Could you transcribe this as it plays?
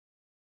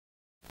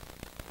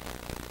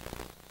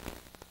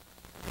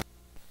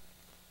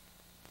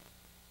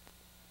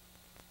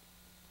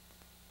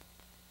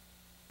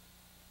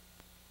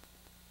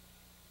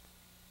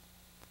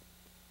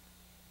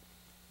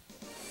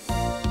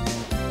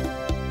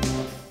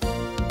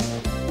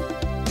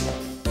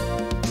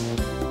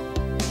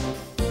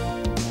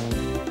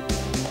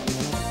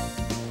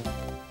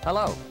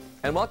Hello,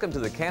 and welcome to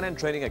the Canon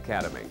Training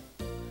Academy.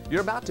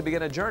 You're about to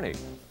begin a journey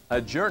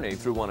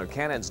through one of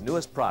Canon's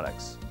newest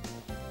products.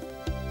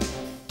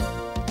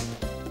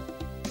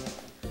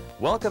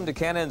 Welcome to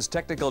Canon's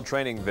technical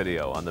training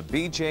video on the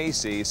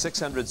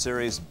BJC-600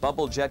 series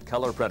bubble jet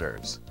color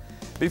printers.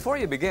 Before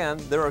you begin,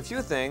 there are a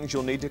few things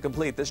you'll need to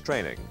complete this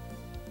training.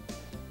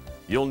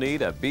 You'll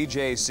need a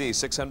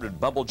BJC-600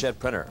 bubble jet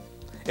printer,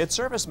 its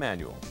service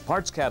manual,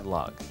 parts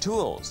catalog,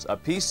 tools, a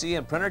PC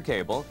and printer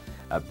cable,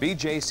 a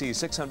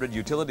BJC-600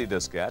 utility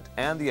diskette,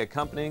 and the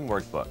accompanying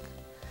workbook.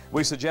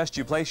 We suggest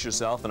you place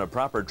yourself in a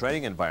proper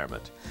training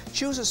environment.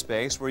 Choose a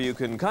space where you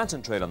can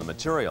concentrate on the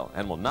material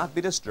and will not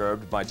be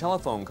disturbed by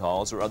telephone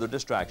calls or other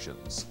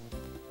distractions.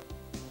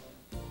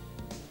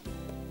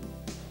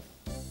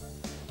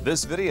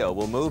 This video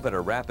will move at a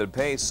rapid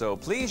pace, so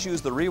please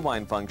use the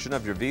rewind function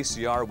of your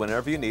VCR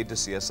whenever you need to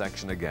see a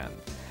section again.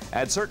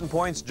 At certain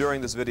points during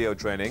this video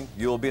training,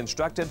 you will be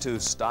instructed to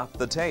stop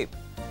the tape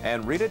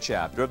and read a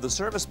chapter of the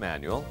service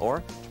manual,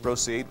 or to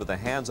proceed with a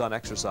hands-on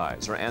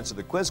exercise or answer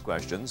the quiz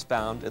questions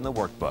found in the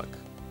workbook.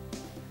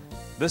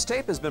 This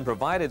tape has been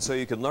provided so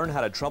you can learn how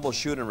to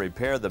troubleshoot and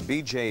repair the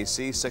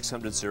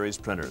BJC-600 series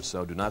printers,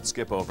 so do not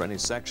skip over any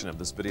section of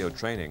this video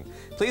training.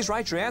 Please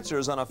write your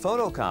answers on a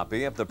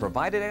photocopy of the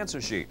provided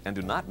answer sheet and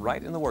do not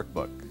write in the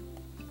workbook.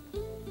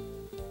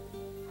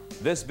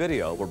 This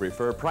video will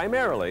refer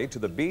primarily to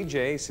the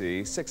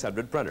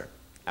BJC-600 printer.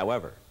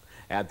 However,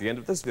 at the end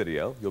of this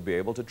video, you'll be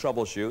able to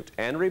troubleshoot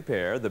and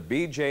repair the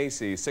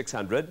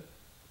BJC-600,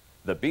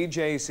 the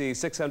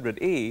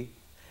BJC-600E,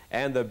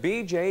 and the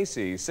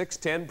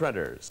BJC-610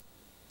 printers.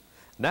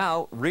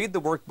 Now, read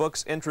the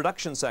workbook's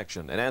introduction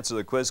section and answer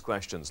the quiz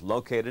questions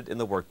located in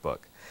the workbook.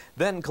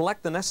 Then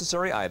collect the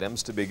necessary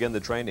items to begin the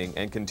training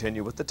and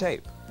continue with the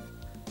tape.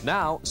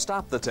 Now,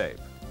 stop the tape.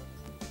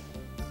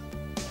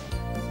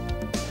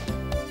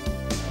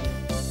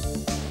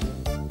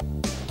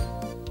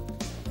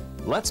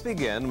 Let's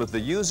begin with the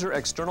user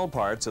external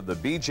parts of the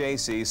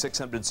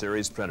BJC-600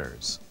 series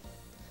printers.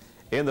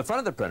 In the front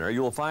of the printer,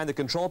 you will find the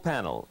control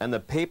panel and the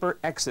paper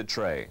exit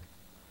tray.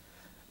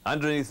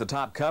 Underneath the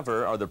top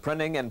cover are the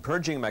printing and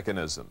purging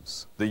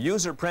mechanisms, the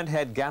user print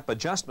head gap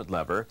adjustment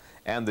lever,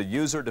 and the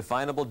user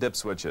definable dip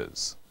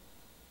switches.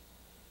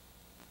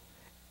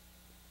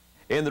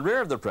 In the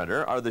rear of the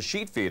printer are the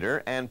sheet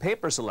feeder and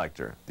paper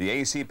selector, the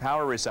AC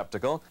power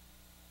receptacle,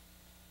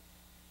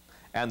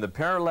 and the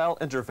parallel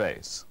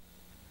interface.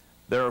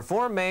 There are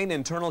four main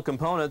internal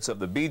components of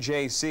the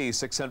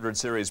BJC-600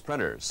 series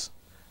printers: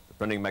 the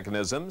printing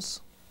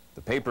mechanisms,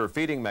 the paper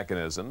feeding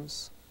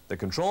mechanisms, the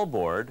control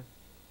board,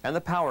 and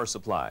the power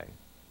supply.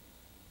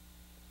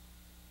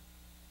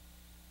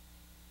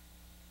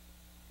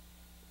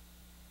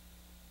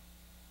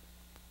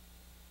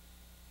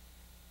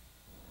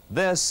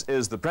 This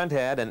is the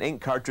printhead and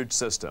ink cartridge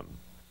system.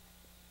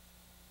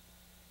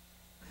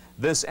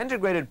 This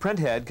integrated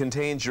printhead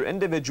contains your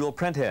individual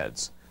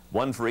printheads,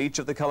 one for each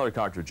of the color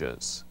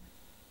cartridges.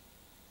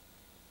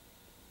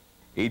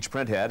 Each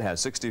printhead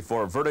has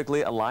 64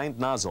 vertically aligned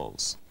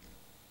nozzles.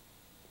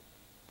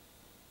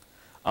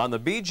 On the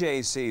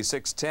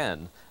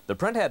BJC-610, the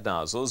printhead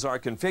nozzles are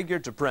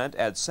configured to print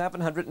at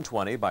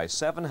 720 by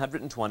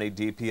 720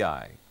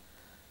 dpi.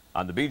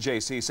 On the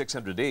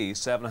BJC-600E,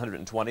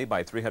 720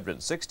 by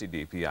 360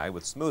 dpi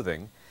with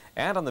smoothing,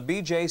 and on the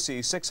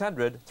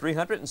BJC-600,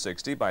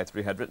 360 by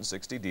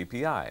 360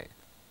 dpi.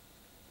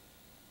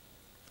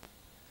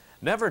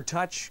 Never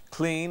touch,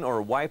 clean,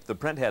 or wipe the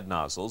printhead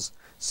nozzles,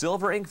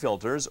 silver ink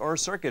filters, or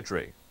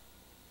circuitry.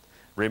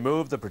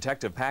 Remove the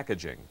protective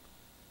packaging.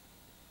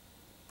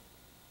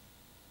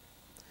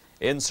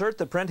 Insert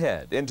the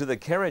printhead into the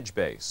carriage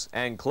base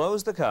and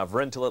close the cover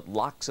until it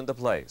locks into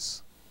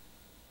place.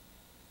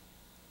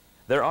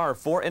 There are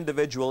four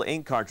individual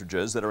ink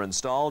cartridges that are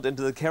installed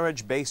into the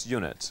carriage base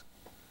unit: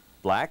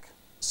 black,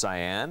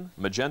 cyan,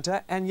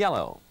 magenta, and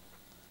yellow.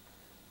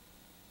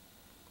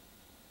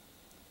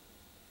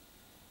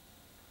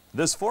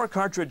 This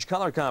four-cartridge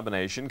color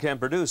combination can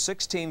produce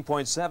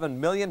 16.7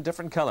 million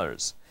different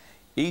colors.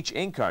 Each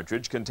ink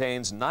cartridge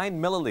contains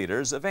 9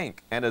 milliliters of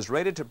ink and is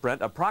rated to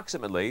print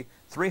approximately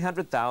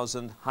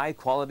 300,000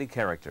 high-quality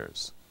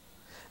characters.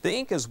 The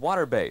ink is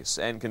water-based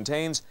and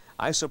contains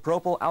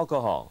isopropyl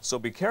alcohol, so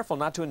be careful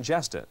not to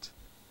ingest it.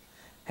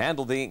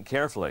 Handle the ink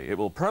carefully. It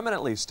will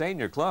permanently stain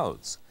your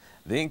clothes.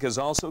 The ink is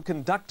also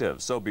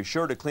conductive, so be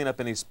sure to clean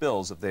up any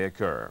spills if they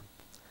occur.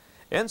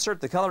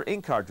 Insert the color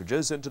ink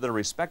cartridges into their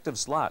respective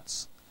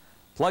slots.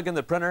 Plug in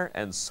the printer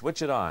and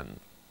switch it on.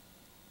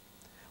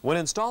 When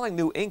installing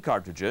new ink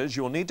cartridges,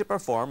 you will need to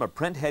perform a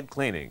printhead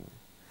cleaning.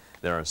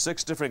 There are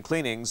 6 different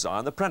cleanings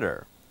on the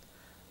printer: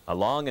 a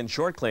long and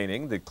short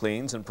cleaning that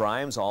cleans and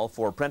primes all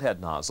 4 printhead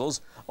nozzles,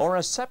 or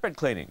a separate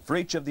cleaning for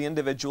each of the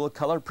individual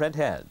color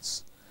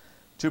printheads.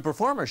 To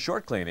perform a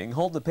short cleaning,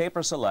 hold the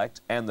paper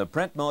select and the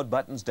print mode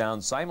buttons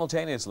down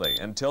simultaneously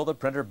until the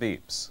printer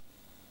beeps.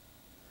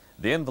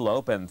 The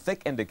envelope and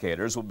thick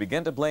indicators will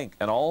begin to blink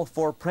and all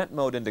 4 print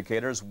mode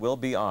indicators will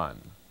be on.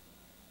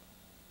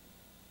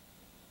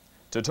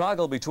 To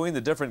toggle between the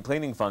different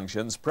cleaning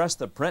functions, press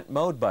the print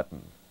mode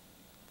button.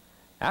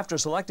 After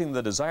selecting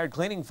the desired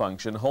cleaning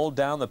function, hold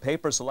down the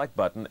Paper Select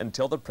button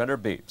until the printer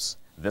beeps.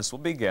 This will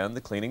begin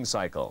the cleaning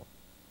cycle.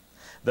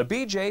 The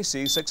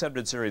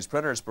BJC-600 series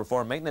printers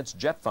perform maintenance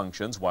jet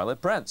functions while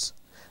it prints.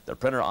 The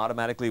printer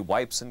automatically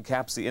wipes and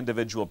caps the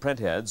individual print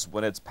heads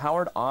when it's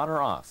powered on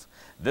or off.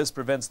 This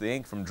prevents the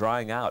ink from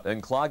drying out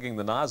and clogging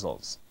the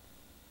nozzles.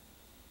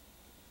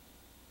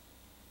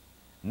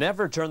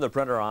 Never turn the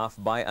printer off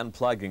by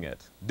unplugging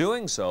it.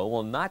 Doing so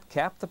will not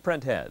cap the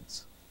print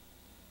heads.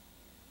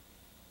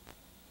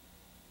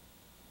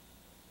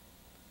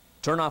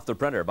 Turn off the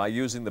printer by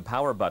using the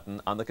power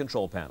button on the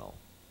control panel.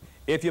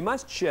 If you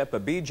must ship a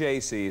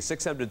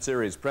BJC-600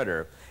 series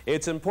printer,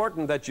 it's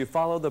important that you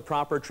follow the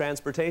proper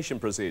transportation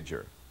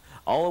procedure.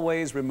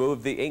 Always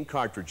remove the ink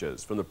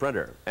cartridges from the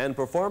printer and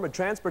perform a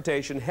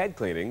transportation head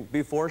cleaning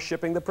before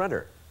shipping the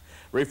printer.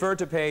 Refer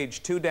to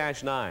page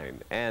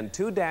 2-9 and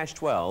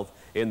 2-12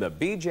 in the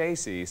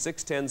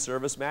BJC-610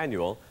 service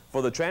manual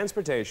for the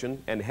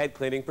transportation and head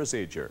cleaning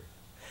procedure.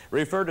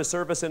 Refer to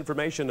Service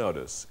Information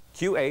Notice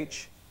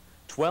QH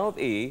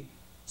 12E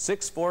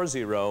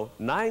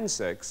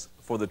 64096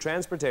 for the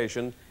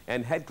transportation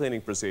and head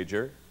cleaning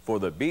procedure for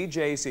the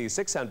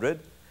BJC-600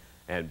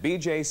 and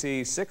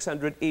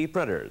BJC-600E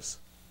printers.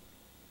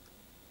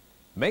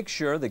 Make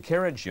sure the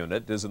carriage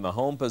unit is in the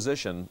home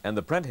position and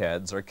the print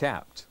heads are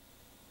capped.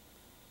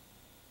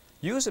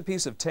 Use a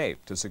piece of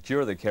tape to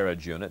secure the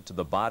carriage unit to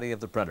the body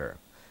of the printer.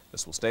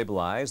 This will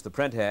stabilize the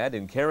print head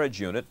and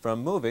carriage unit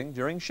from moving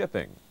during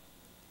shipping.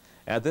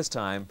 At this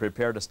time,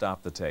 prepare to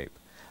stop the tape.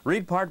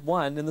 Read Part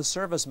 1 in the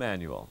service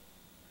manual.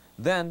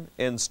 Then,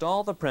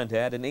 install the print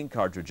head and ink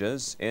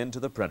cartridges into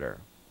the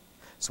printer.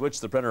 Switch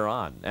the printer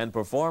on and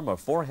perform a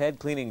 4-head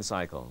cleaning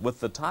cycle with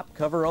the top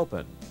cover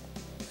open.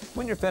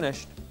 When you're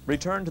finished,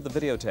 return to the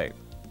videotape.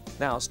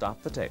 Now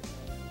stop the tape.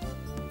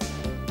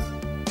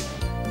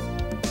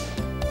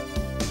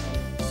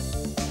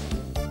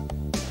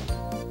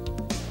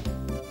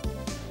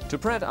 To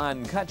print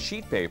on cut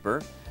sheet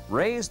paper,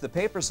 raise the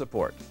paper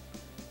support.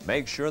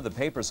 Make sure the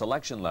paper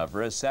selection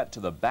lever is set to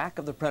the back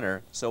of the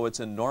printer so it's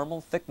in normal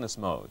thickness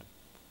mode.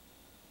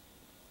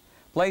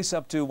 Place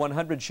up to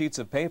 100 sheets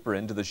of paper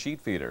into the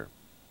sheet feeder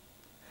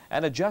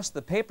and adjust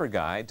the paper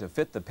guide to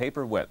fit the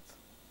paper width.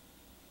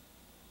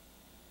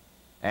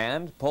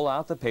 And pull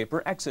out the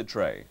paper exit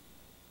tray.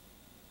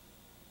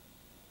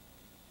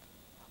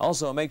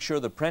 Also, make sure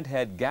the print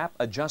head gap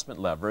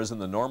adjustment lever is in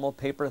the normal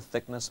paper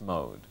thickness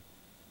mode.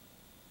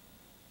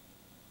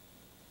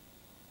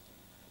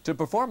 To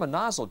perform a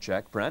nozzle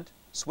check print,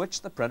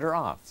 switch the printer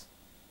off.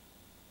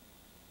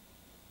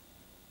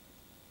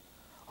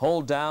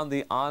 Hold down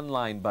the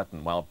online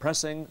button while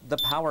pressing the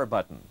power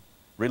button.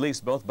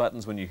 Release both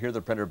buttons when you hear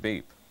the printer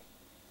beep.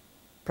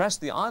 Press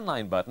the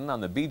online button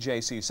on the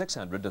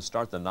BJC-600 to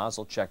start the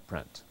nozzle check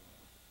print.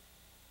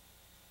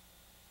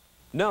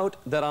 Note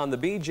that on the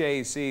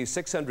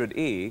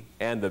BJC-600E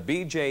and the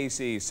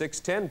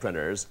BJC-610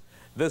 printers,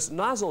 this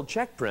nozzle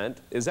check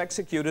print is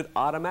executed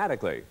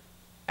automatically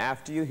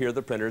after you hear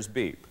the printer's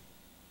beep.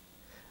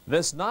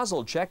 This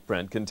nozzle check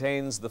print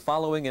contains the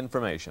following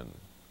information: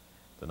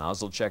 the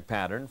nozzle check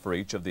pattern for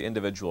each of the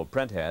individual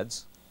print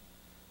heads,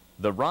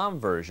 the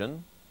ROM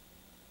version,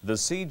 the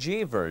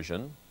CG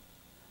version,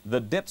 the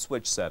dip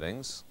switch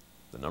settings,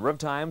 the number of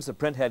times the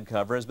print head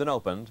cover has been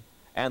opened,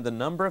 and the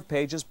number of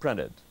pages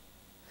printed.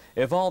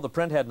 If all the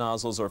print head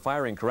nozzles are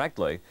firing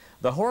correctly,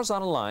 the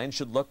horizontal line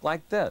should look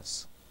like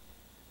this.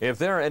 If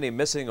there are any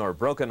missing or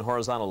broken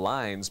horizontal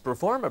lines,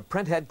 perform a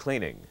print head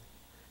cleaning.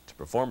 To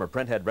perform a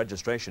print head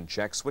registration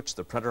check, switch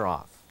the printer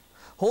off.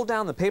 Hold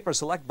down the paper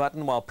select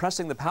button while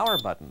pressing the power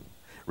button.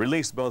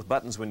 Release both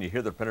buttons when you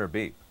hear the printer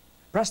beep.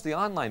 Press the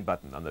online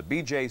button on the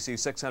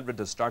BJC-600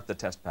 to start the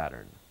test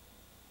pattern.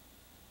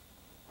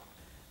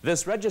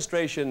 This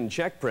registration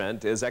check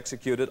print is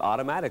executed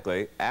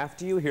automatically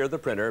after you hear the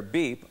printer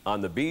beep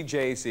on the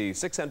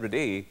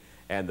BJC-600E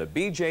and the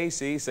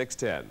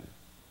BJC-610.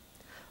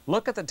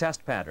 Look at the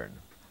test pattern.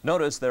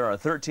 Notice there are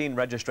 13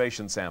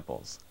 registration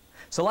samples.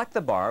 Select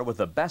the bar with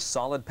the best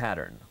solid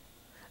pattern.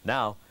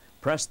 Now,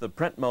 press the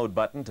print mode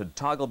button to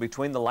toggle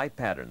between the light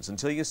patterns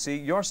until you see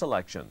your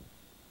selection.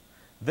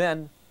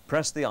 Then,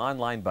 press the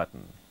online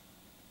button.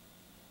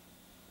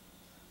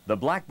 The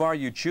black bar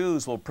you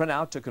choose will print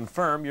out to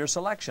confirm your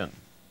selection.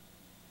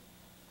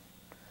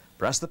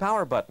 Press the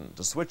power button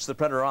to switch the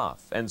printer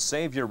off and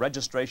save your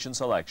registration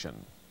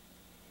selection.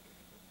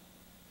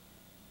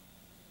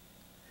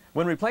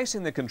 When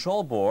replacing the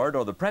control board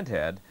or the print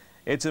head,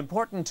 it's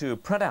important to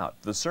print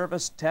out the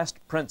service test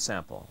print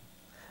sample.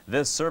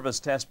 This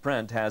service test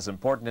print has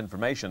important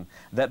information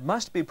that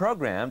must be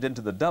programmed into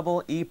the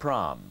double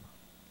EEPROM.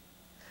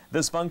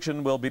 This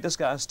function will be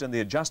discussed in the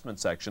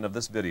adjustment section of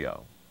this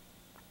video.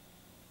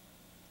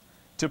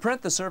 To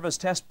print the service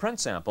test print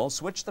sample,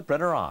 switch the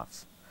printer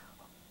off.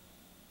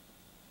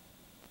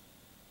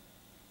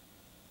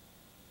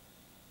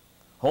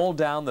 Hold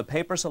down the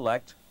paper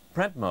select,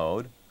 print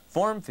mode,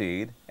 form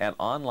feed, and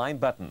online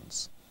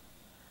buttons.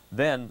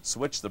 Then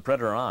switch the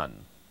printer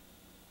on.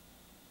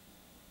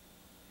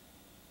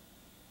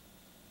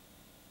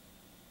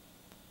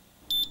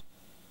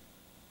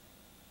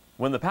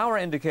 When the power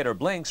indicator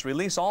blinks,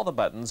 release all the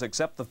buttons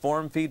except the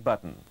Form Feed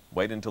button.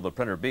 Wait until the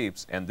printer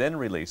beeps and then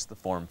release the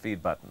Form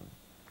Feed button.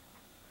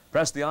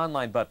 Press the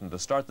Online button to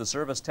start the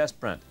service test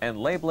print and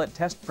label it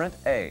Test Print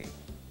A.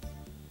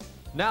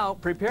 Now,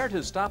 prepare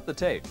to stop the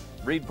tape.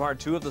 Read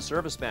Part 2 of the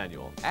service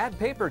manual. Add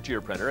paper to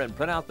your printer and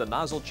print out the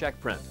nozzle check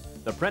print,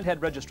 the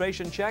printhead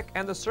registration check,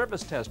 and the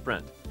service test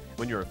print.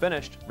 When you are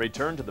finished,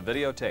 return to the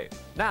videotape.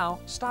 Now,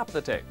 stop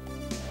the tape.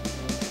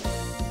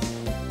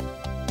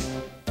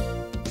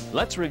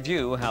 Let's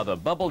review how the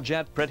bubble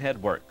jet printhead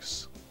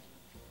works.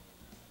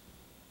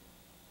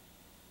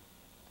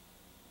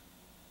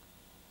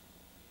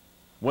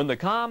 When the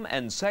COM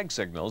and SEG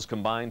signals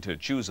combine to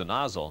choose a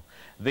nozzle,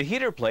 the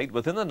heater plate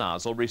within the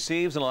nozzle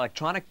receives an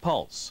electronic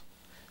pulse.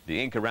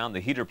 The ink around the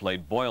heater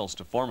plate boils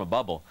to form a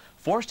bubble,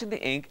 forcing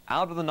the ink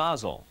out of the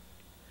nozzle.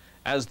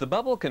 As the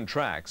bubble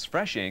contracts,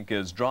 fresh ink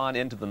is drawn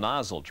into the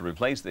nozzle to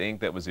replace the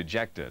ink that was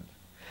ejected.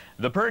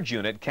 The purge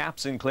unit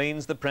caps and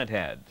cleans the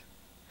printhead.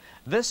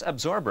 This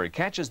absorber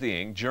catches the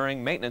ink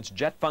during maintenance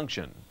jet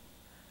function.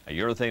 A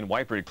urethane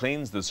wiper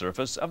cleans the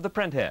surface of the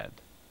printhead.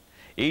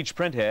 Each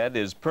printhead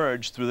is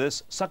purged through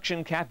this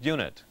suction cap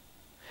unit.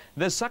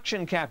 This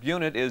suction cap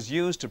unit is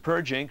used to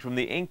purge ink from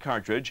the ink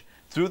cartridge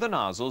through the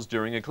nozzles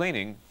during a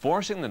cleaning,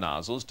 forcing the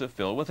nozzles to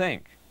fill with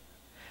ink.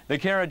 The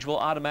carriage will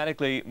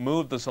automatically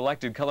move the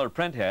selected color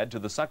printhead to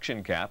the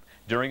suction cap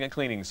during a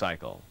cleaning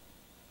cycle.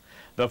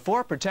 The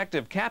 4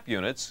 protective cap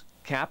units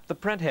cap the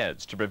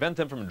printheads to prevent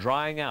them from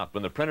drying out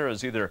when the printer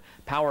is either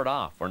powered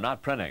off or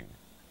not printing.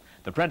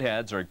 The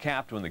printheads are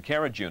capped when the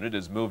carriage unit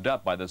is moved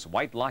up by this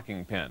white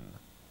locking pin.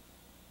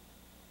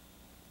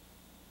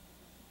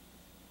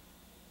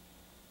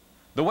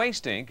 The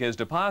waste ink is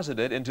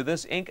deposited into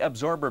this ink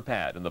absorber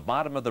pad in the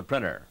bottom of the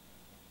printer.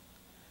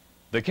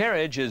 The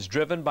carriage is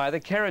driven by the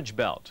carriage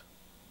belt.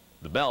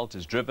 The belt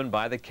is driven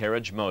by the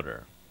carriage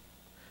motor.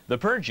 The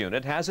purge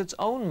unit has its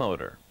own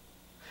motor.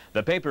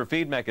 The paper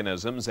feed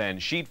mechanisms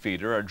and sheet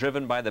feeder are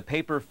driven by the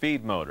paper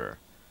feed motor.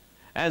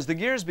 As the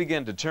gears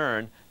begin to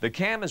turn, the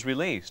cam is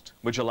released,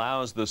 which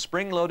allows the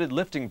spring-loaded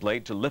lifting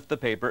plate to lift the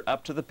paper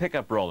up to the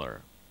pickup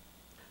roller.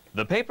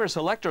 The paper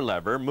selector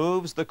lever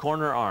moves the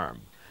corner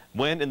arm.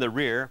 When in the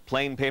rear,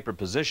 plain paper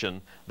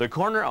position, the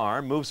corner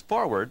arm moves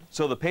forward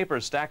so the paper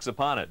stacks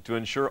upon it to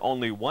ensure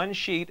only one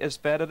sheet is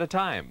fed at a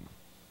time.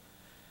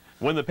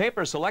 When the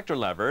paper selector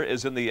lever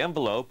is in the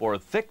envelope or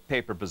thick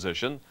paper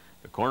position,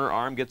 the corner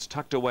arm gets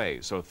tucked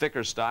away so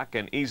thicker stock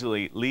can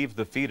easily leave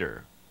the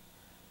feeder.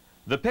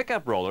 The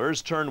pickup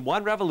rollers turn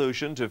 1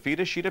 revolution to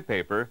feed a sheet of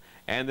paper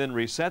and then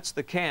resets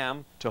the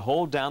cam to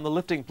hold down the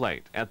lifting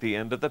plate at the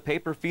end of the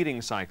paper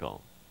feeding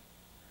cycle.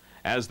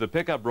 As the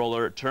pickup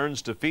roller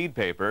turns to feed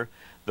paper,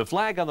 the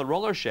flag on the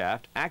roller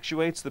shaft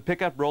actuates the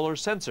pickup roller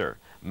sensor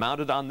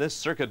mounted on this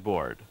circuit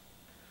board.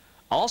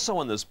 Also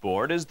on this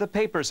board is the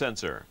paper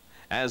sensor.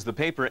 As the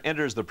paper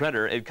enters the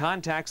printer, it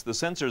contacts the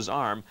sensor's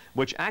arm,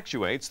 which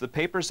actuates the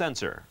paper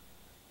sensor.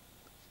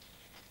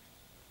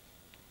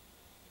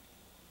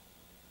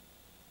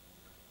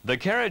 The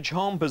carriage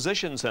home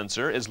position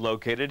sensor is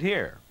located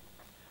here.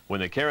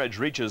 When the carriage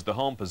reaches the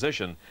home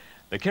position,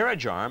 the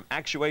carriage arm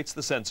actuates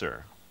the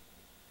sensor.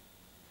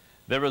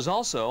 There is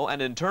also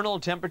an internal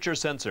temperature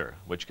sensor,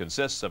 which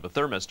consists of a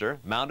thermistor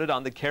mounted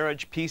on the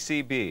carriage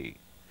PCB.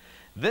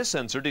 This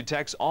sensor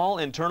detects all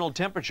internal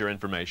temperature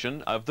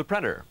information of the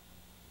printer.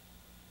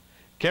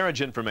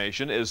 Carriage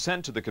information is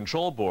sent to the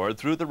control board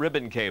through the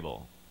ribbon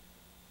cable.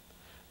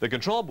 The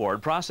control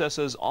board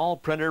processes all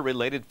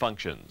printer-related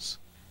functions.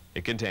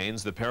 It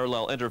contains the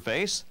parallel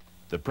interface,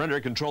 the printer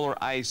controller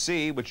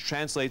IC, which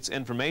translates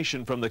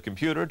information from the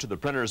computer to the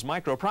printer's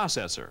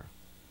microprocessor.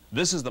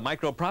 This is the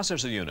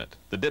microprocessor unit,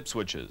 the dip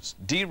switches,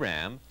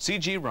 DRAM,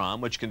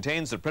 CG-ROM, which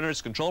contains the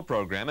printer's control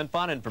program and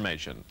font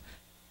information.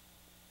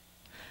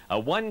 A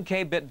 1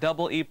 K-bit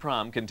double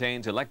EEPROM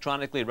contains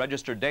electronically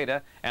registered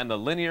data and the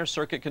linear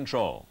circuit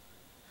control.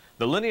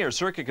 The linear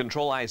circuit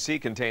control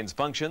IC contains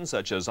functions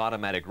such as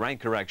automatic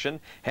rank correction,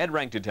 head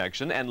rank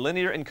detection, and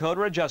linear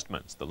encoder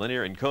adjustments. The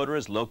linear encoder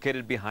is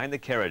located behind the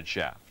carriage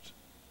shaft.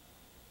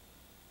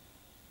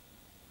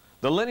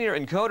 The linear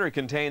encoder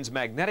contains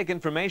magnetic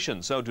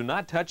information, so do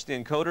not touch the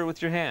encoder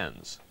with your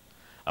hands.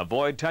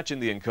 Avoid touching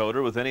the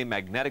encoder with any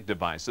magnetic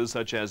devices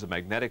such as a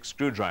magnetic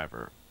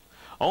screwdriver.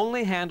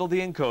 Only handle the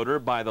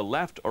encoder by the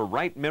left or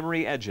right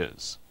memory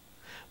edges.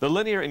 The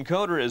linear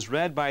encoder is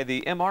read by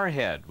the MR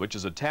head, which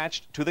is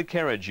attached to the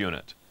carriage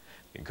unit.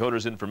 The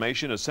encoder's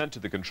information is sent to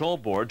the control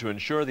board to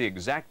ensure the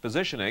exact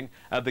positioning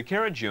of the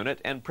carriage unit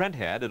and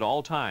printhead at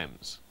all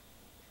times.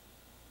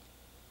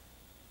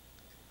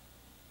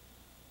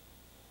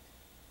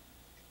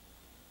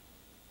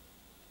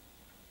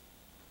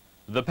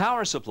 The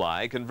power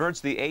supply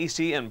converts the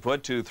AC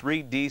input to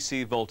 3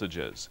 DC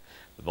voltages.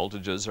 The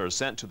voltages are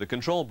sent to the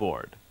control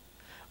board.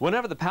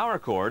 Whenever the power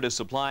cord is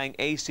supplying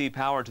AC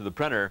power to the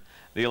printer,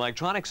 the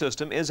electronic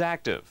system is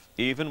active,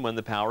 even when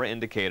the power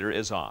indicator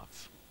is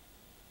off.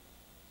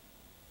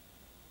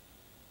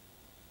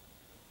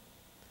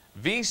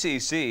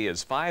 VCC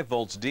is 5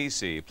 volts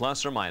DC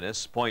plus or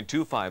minus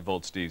 0.25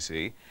 volts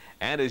DC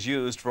and is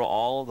used for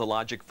all the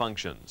logic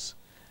functions.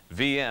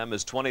 VM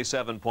is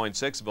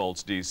 27.6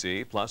 volts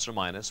DC plus or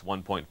minus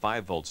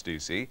 1.5 volts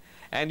DC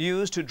and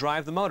used to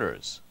drive the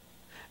motors.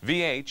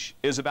 VH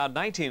is about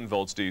 19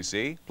 volts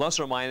DC plus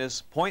or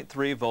minus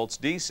 0.3 volts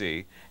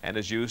DC and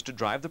is used to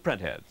drive the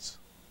printheads.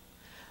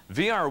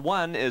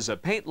 VR1 is a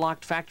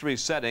paint-locked factory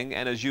setting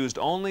and is used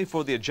only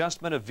for the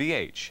adjustment of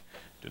VH.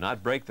 Do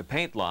not break the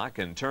paint lock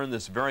and turn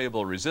this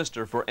variable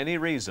resistor for any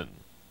reason.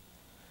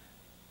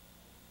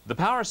 The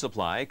power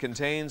supply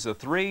contains a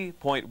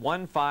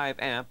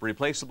 3.15 amp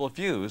replaceable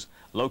fuse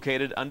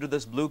located under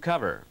this blue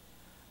cover.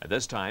 At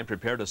this time,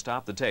 prepare to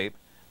stop the tape,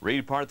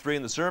 read Part 3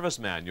 in the service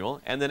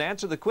manual, and then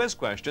answer the quiz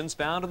questions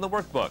found in the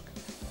workbook.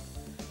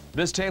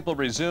 This tape will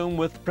resume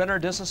with printer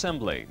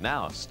disassembly.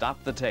 Now,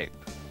 stop the tape.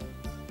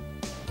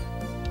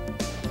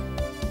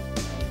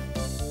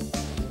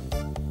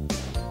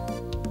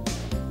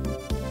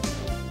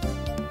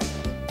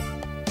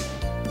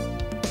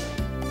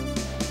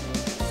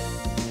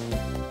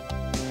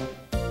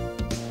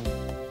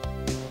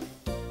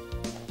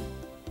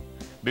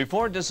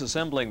 Before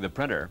disassembling the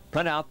printer,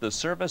 print out the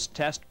service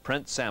test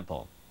print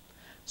sample.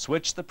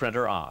 Switch the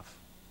printer off.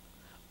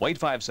 Wait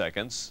 5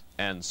 seconds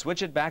and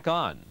switch it back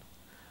on.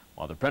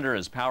 While the printer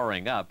is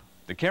powering up,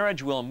 the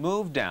carriage will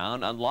move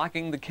down,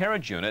 unlocking the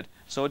carriage unit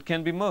so it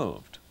can be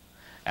moved.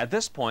 At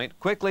this point,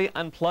 quickly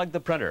unplug the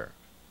printer.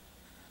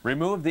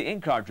 Remove the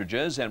ink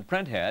cartridges and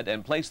print head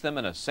and place them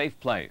in a safe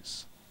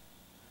place.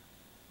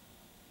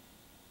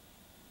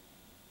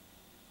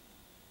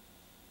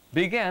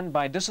 Begin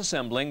by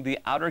disassembling the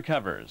outer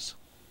covers.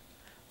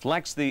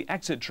 Flex the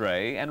exit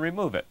tray and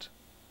remove it.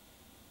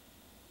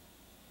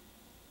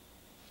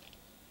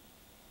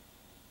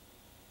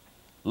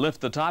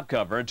 Lift the top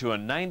cover to a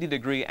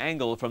 90-degree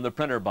angle from the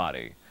printer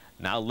body.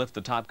 Now lift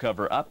the top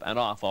cover up and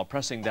off while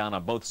pressing down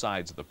on both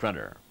sides of the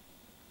printer.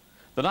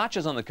 The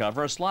notches on the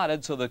cover are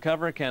slotted so the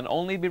cover can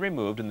only be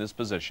removed in this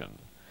position.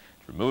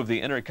 To remove the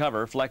inner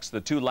cover, flex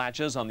the 2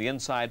 latches on the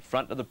inside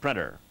front of the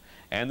printer,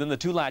 and then the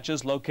 2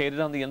 latches located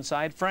on the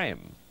inside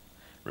frame.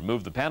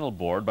 Remove the panel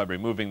board by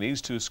removing these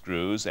 2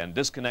 screws and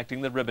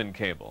disconnecting the ribbon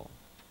cable.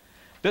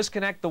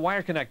 Disconnect the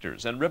wire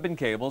connectors and ribbon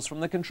cables from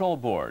the control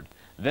board,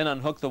 then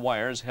unhook the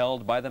wires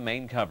held by the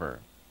main cover.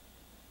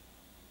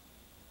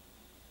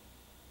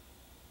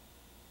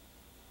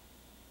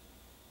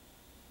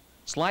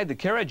 Slide the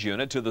carriage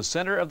unit to the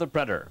center of the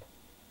printer.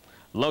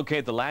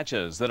 Locate the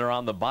latches that are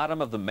on the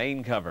bottom of the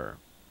main cover.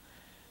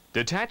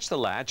 Detach the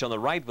latch on the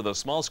right with a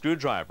small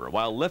screwdriver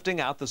while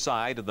lifting out the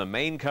side of the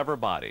main cover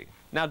body.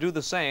 Now do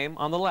the same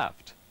on the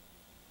left.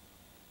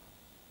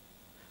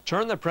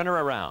 Turn the printer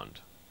around.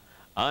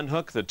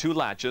 Unhook the 2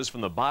 latches from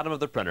the bottom of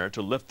the printer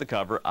to lift the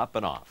cover up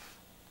and off.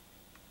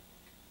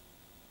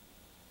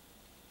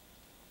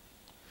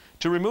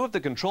 To remove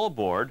the control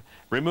board,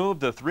 remove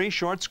the 3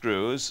 short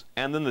screws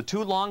and then the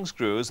 2 long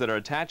screws that are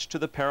attached to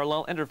the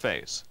parallel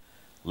interface.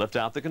 Lift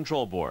out the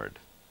control board.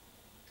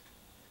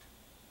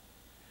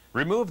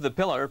 Remove the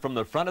pillar from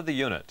the front of the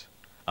unit.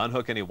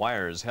 Unhook any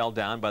wires held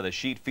down by the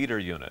sheet feeder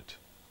unit.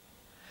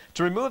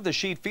 To remove the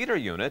sheet feeder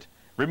unit,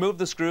 remove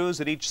the screws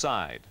at each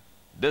side.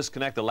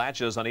 Disconnect the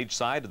latches on each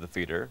side of the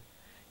feeder.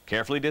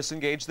 Carefully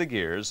disengage the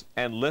gears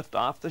and lift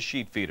off the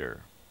sheet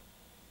feeder.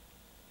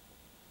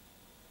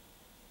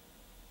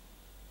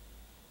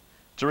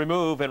 To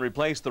remove and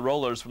replace the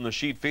rollers from the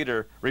sheet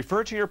feeder,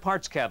 refer to your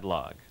parts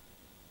catalog.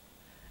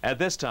 At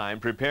this time,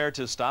 prepare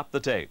to stop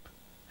the tape.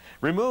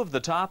 Remove the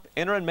top,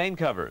 inner and main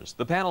covers,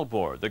 the panel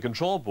board, the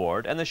control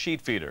board, and the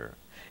sheet feeder.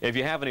 If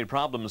you have any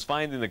problems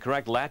finding the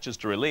correct latches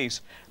to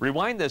release,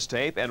 rewind this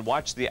tape and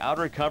watch the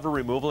outer cover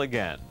removal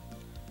again.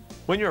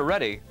 When you're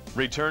ready,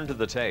 return to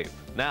the tape.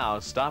 Now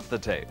stop the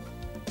tape.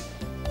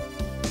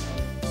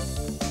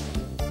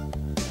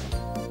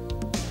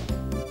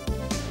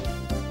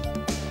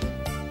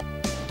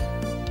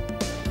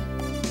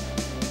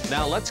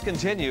 Now let's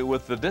continue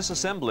with the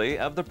disassembly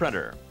of the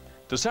printer.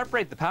 To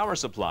separate the power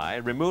supply,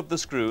 remove the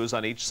screws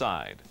on each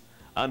side.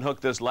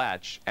 Unhook this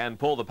latch and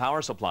pull the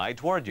power supply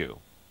toward you.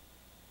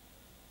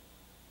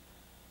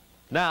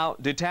 Now,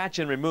 detach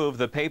and remove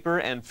the paper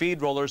and feed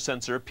roller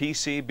sensor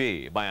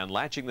PCB by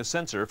unlatching the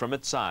sensor from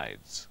its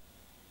sides.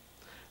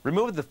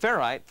 Remove the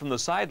ferrite from the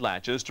side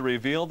latches to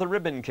reveal the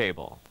ribbon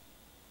cable.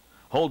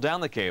 Hold down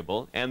the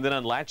cable and then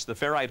unlatch the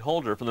ferrite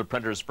holder from the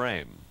printer's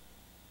frame.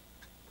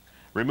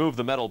 Remove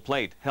the metal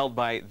plate held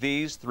by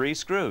these 3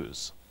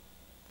 screws.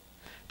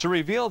 To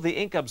reveal the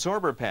ink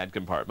absorber pad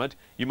compartment,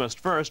 you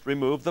must first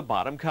remove the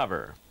bottom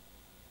cover.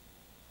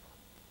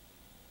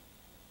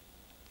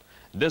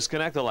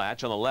 Disconnect the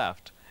latch on the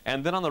left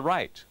and then on the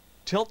right.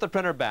 Tilt the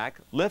printer back,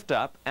 lift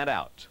up and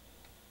out.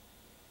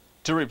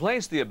 To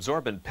replace the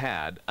absorbent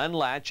pad,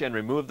 unlatch and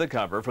remove the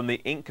cover from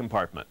the ink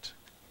compartment.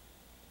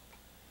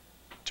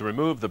 To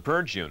remove the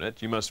purge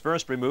unit, you must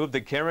first remove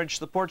the carriage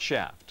support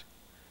shaft.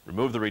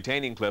 Remove the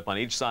retaining clip on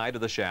each side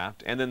of the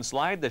shaft and then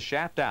slide the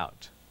shaft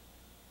out.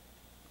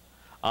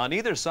 On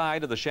either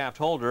side of the shaft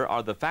holder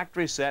are the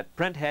factory set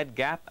print head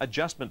gap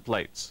adjustment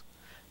plates.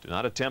 Do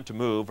not attempt to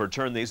move or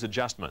turn these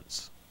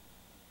adjustments.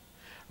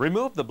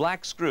 Remove the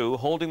black screw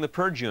holding the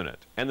purge unit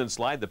and then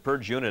slide the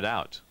purge unit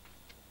out.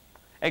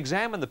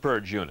 Examine the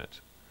purge unit.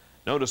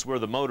 Notice where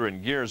the motor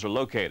and gears are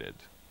located.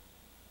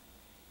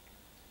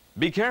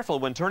 Be careful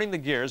when turning the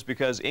gears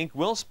because ink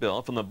will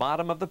spill from the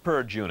bottom of the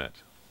purge unit.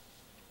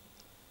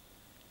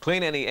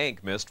 Clean any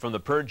ink missed from the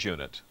purge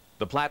unit,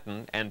 the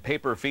platen and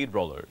paper feed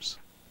rollers.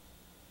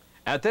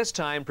 At this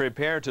time,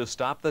 prepare to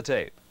stop the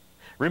tape.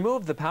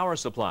 Remove the power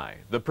supply,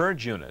 the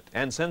purge unit,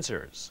 and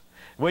sensors.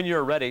 When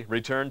you're ready,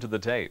 return to the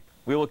tape.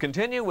 We will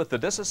continue with the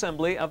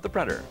disassembly of the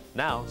printer.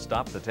 Now,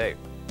 stop the tape.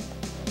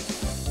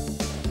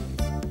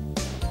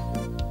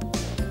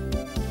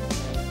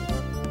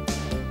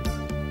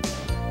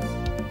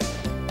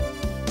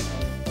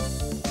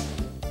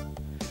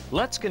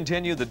 Let's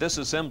continue the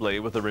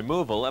disassembly with the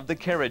removal of the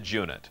carriage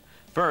unit.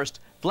 First,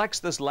 flex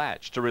this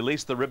latch to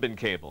release the ribbon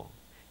cable.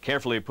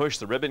 Carefully push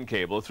the ribbon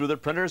cable through the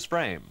printer's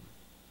frame.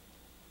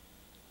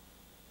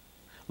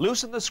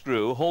 Loosen the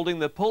screw holding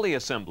the pulley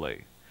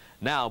assembly.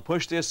 Now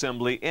push the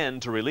assembly in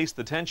to release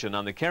the tension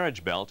on the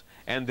carriage belt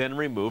and then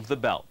remove the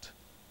belt.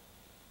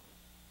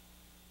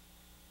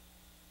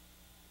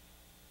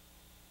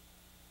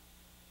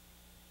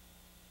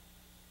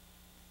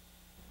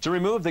 To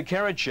remove the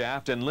carriage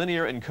shaft and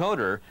linear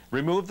encoder,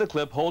 remove the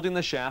clip holding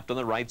the shaft on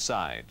the right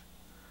side.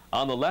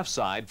 On the left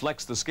side,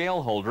 flex the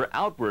scale holder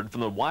outward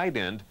from the wide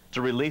end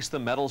to release the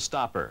metal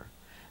stopper.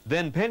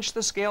 Then pinch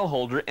the scale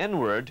holder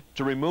inward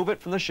to remove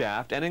it from the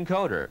shaft and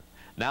encoder.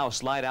 Now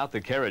slide out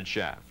the carriage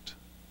shaft.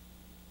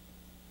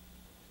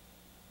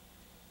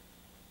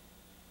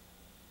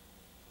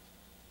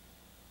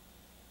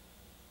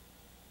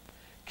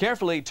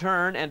 Carefully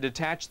turn and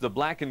detach the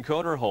black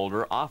encoder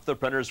holder off the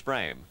printer's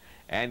frame,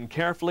 and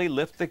carefully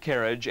lift the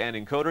carriage and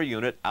encoder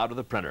unit out of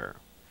the printer,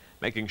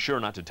 making sure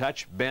not to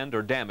touch, bend,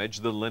 or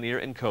damage the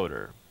linear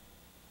encoder.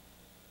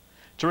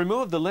 To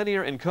remove the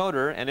linear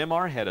encoder and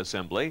MR head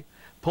assembly,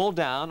 pull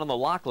down on the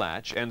lock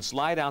latch and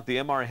slide out the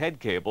MR head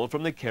cable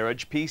from the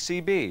carriage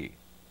PCB.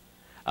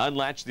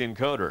 Unlatch the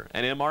encoder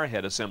and MR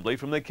head assembly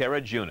from the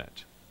carriage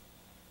unit.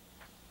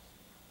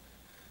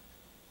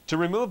 To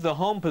remove the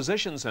home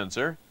position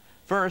sensor,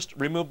 first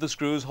remove the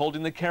screws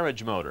holding the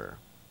carriage motor.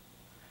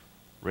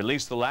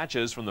 Release the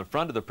latches from the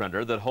front of the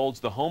printer that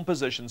holds the home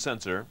position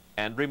sensor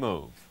and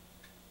remove.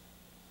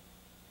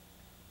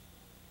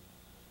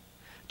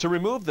 To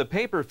remove the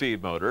paper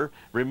feed motor,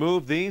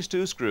 remove these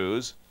two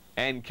screws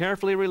and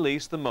carefully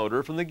release the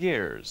motor from the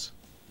gears.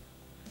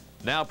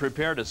 Now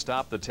prepare to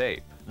stop the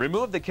tape.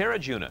 Remove the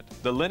carriage unit,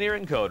 the linear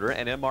encoder,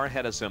 and MR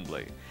head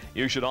assembly.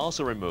 You should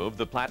also remove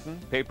the platen,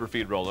 paper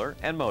feed roller,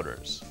 and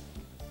motors.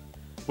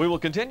 We will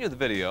continue the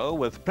video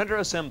with printer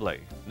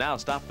assembly. Now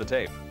stop the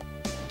tape.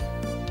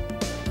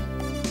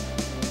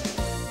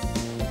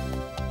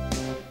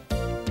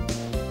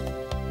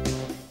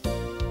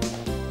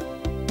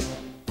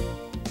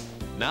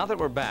 Now that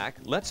we're back,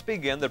 let's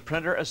begin the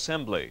printer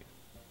assembly.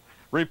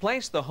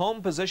 Replace the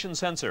home position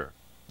sensor,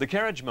 the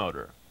carriage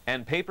motor,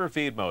 and paper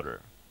feed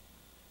motor.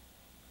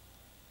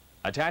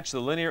 Attach the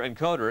linear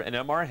encoder and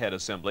MR head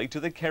assembly to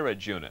the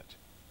carriage unit.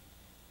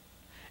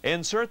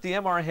 Insert the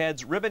MR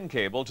head's ribbon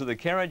cable to the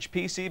carriage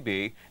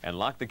PCB and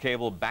lock the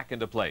cable back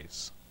into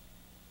place.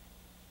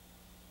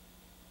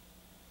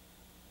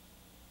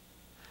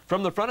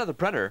 From the front of the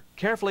printer,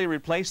 carefully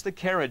replace the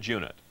carriage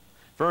unit.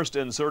 First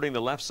inserting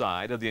the left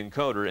side of the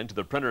encoder into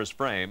the printer's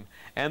frame,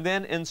 and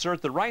then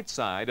insert the right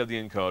side of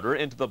the encoder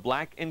into the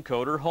black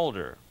encoder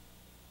holder.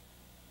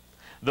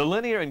 The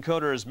linear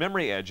encoder's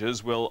memory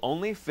edges will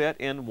only fit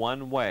in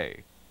one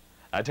way.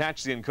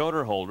 Attach the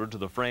encoder holder to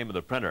the frame of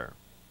the printer.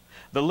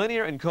 The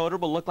linear encoder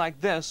will look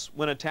like this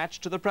when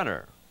attached to the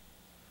printer.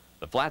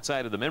 The flat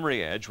side of the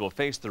memory edge will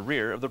face the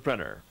rear of the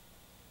printer.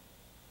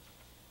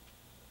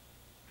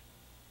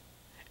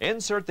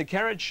 Insert the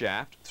carriage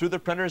shaft through the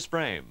printer's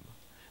frame,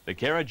 the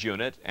carriage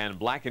unit, and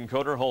black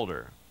encoder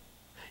holder.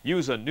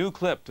 Use a new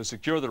clip to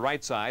secure the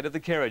right side of the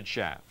carriage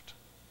shaft.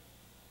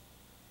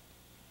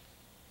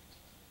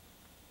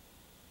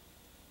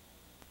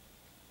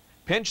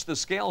 Pinch the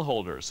scale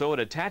holder so it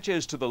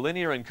attaches to the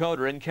linear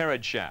encoder and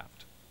carriage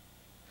shaft.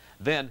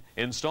 Then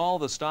install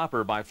the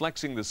stopper by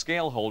flexing the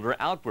scale holder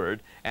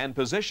outward and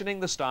positioning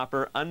the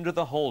stopper under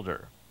the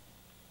holder.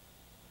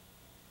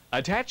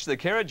 Attach the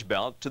carriage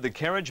belt to the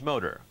carriage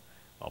motor.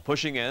 While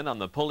pushing in on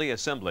the pulley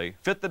assembly,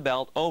 fit the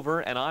belt over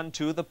and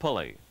onto the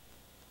pulley.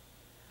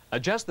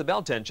 Adjust the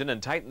belt tension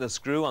and tighten the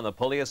screw on the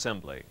pulley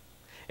assembly.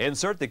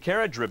 Insert the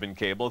carriage ribbon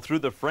cable through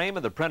the frame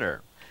of the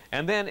printer,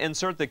 and then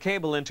insert the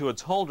cable into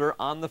its holder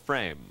on the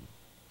frame.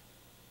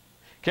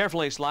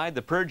 Carefully slide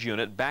the purge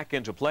unit back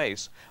into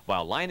place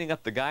while lining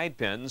up the guide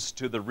pins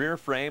to the rear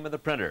frame of the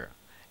printer,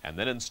 and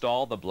then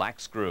install the black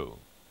screw.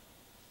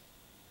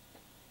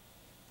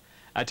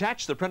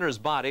 Attach the printer's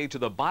body to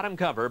the bottom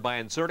cover by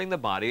inserting the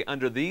body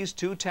under these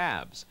two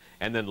tabs,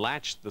 and then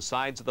latch the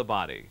sides of the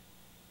body.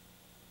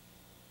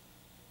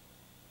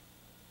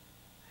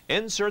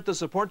 Insert the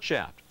support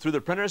shaft through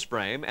the printer's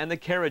frame and the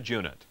carriage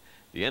unit.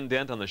 The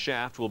indent on the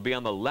shaft will be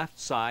on the left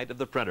side of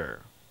the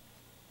printer.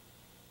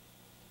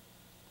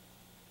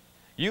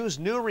 Use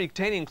new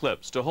retaining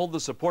clips to hold the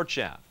support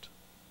shaft.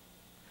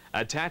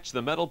 Attach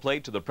the metal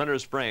plate to the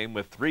printer's frame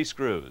with 3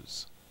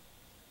 screws.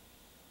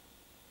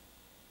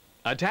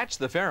 Attach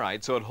the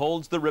ferrite so it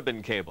holds the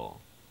ribbon cable.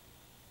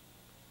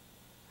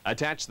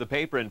 Attach the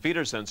paper and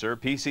feeder sensor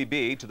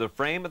PCB to the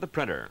frame of the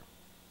printer.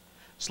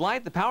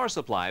 Slide the power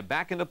supply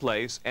back into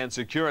place and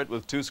secure it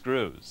with 2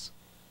 screws.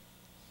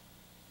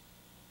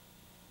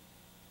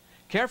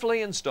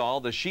 Carefully install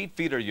the sheet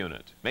feeder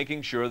unit,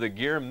 making sure the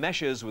gear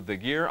meshes with the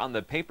gear on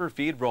the paper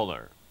feed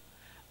roller.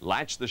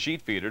 Latch the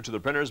sheet feeder to the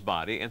printer's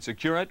body and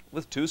secure it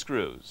with 2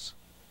 screws.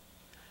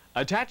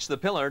 Attach the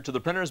pillar to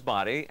the printer's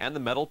body and the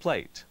metal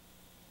plate.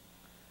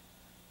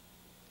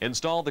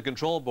 Install the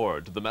control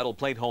board to the metal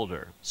plate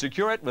holder.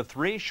 Secure it with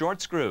 3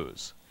 short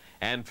screws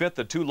and fit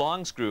the 2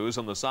 long screws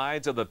on the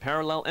sides of the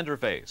parallel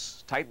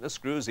interface. Tighten the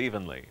screws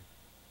evenly.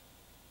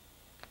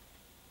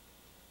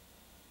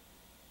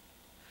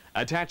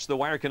 Attach the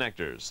wire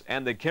connectors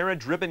and the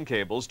carriage ribbon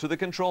cables to the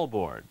control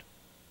board.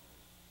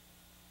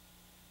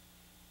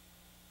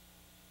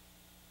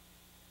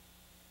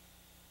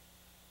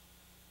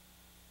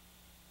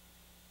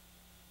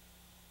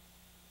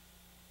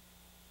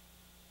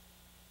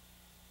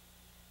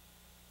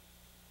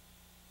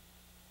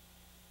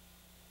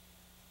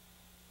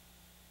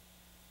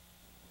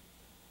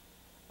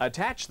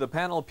 Attach the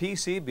panel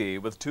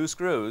PCB with 2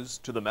 screws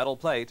to the metal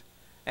plate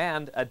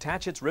and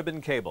attach its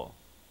ribbon cable.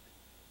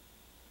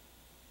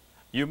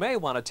 You may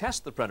want to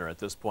test the printer at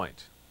this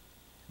point,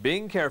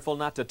 being careful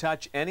not to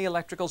touch any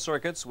electrical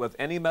circuits with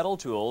any metal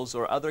tools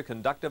or other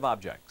conductive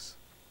objects.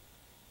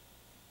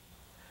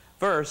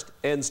 First,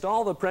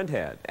 install the print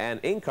head and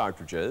ink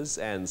cartridges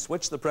and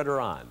switch the printer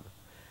on.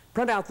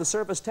 Print out the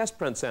service test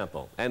print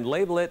sample and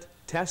label it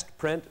Test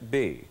Print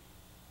B.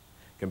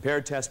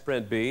 Compare Test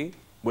Print B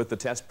with the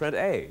Test Print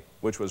A,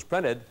 which was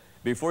printed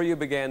before you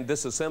began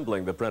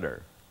disassembling the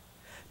printer.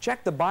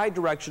 Check the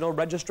bidirectional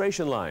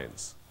registration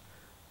lines.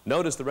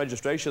 Notice the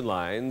registration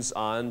lines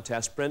on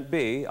Test Print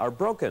B are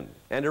broken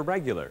and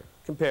irregular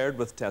compared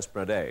with Test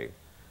Print A,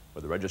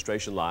 where the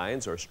registration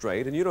lines are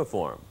straight and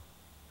uniform.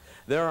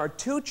 There are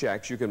 2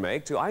 checks you can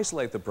make to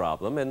isolate the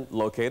problem and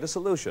locate a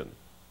solution.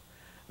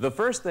 The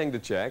first thing to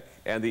check,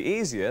 and the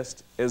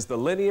easiest, is the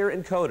linear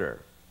encoder.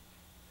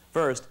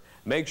 First,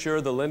 make sure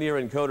the linear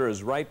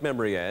encoder's right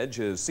memory edge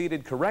is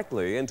seated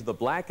correctly into the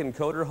black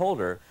encoder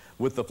holder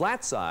with the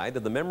flat side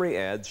of the memory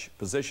edge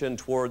positioned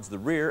towards the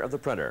rear of the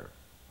printer.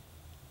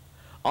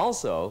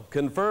 Also,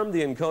 confirm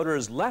the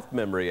encoder's left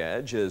memory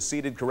edge is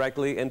seated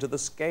correctly into the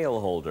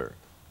scale holder.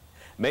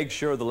 Make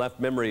sure the left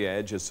memory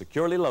edge is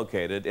securely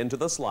located into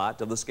the slot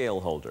of the scale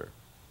holder.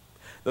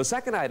 The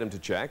second item to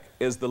check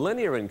is the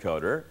linear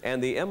encoder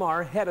and the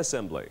MR head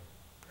assembly.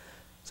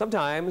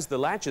 Sometimes the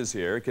latches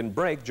here can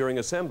break during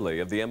assembly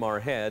of the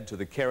MR head to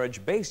the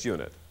carriage base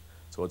unit,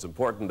 so it's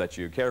important that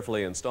you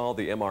carefully install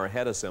the MR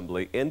head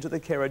assembly into the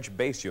carriage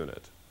base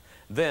unit.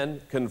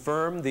 Then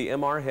confirm the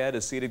MR head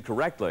is seated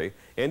correctly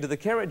into the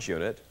carriage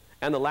unit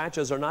and the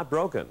latches are not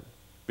broken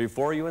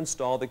before you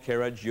install the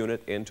carriage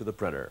unit into the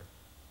printer.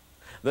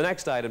 The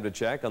next item to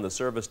check on the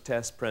Service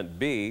Test Print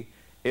B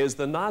is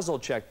the nozzle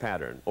check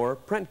pattern, or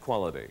print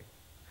quality.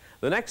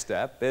 The next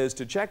step is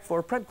to check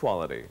for print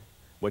quality,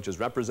 which is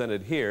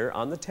represented here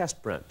on the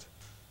test print.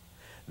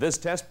 This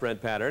test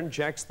print pattern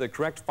checks the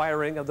correct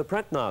firing of the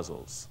print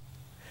nozzles.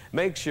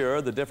 Make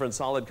sure the different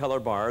solid color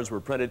bars were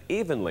printed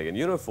evenly and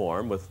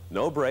uniform with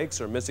no breaks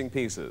or missing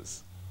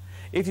pieces.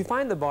 If you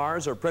find the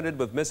bars are printed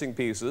with missing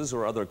pieces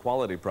or other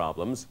quality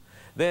problems,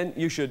 then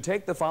you should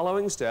take the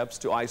following steps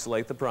to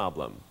isolate the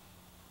problem.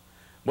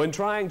 When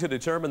trying to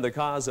determine the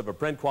cause of a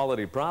print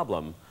quality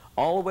problem,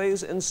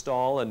 always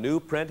install a new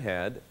print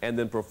head and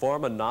then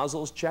perform a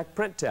nozzles check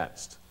print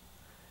test.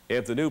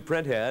 If the new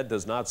print head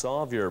does not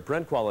solve your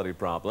print quality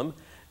problem,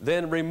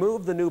 then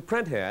remove the new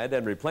print head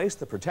and replace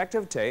the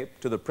protective tape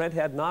to the print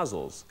head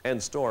nozzles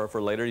and store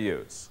for later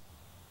use.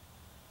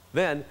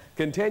 Then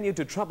continue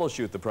to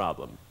troubleshoot the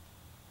problem.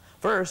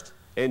 First,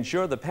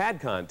 ensure the pad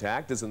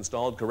contact is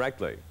installed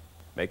correctly,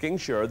 making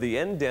sure the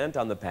indent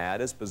on the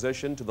pad is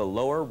positioned to the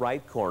lower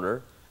right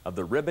corner of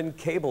the ribbon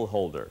cable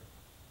holder.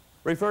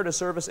 Refer to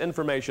Service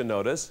Information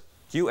Notice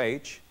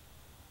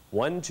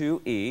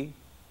QH12E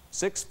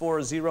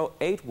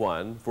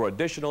 64081 for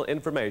additional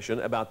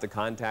information about the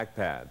contact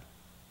pad.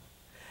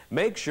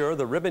 Make sure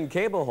the ribbon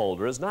cable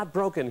holder is not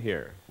broken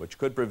here, which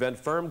could prevent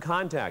firm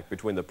contact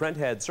between the print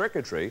head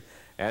circuitry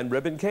and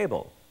ribbon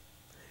cable.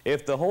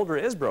 If the holder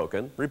is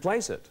broken,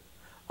 replace it.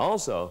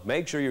 Also,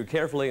 make sure you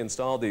carefully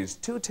install these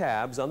 2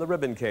 tabs on the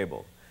ribbon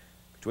cable,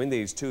 between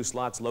these 2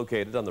 slots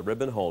located on the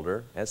ribbon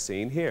holder as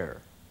seen here.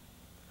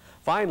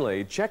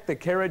 Finally, check the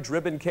carriage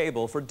ribbon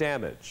cable for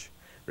damage.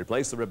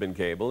 Replace the ribbon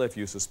cable if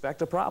you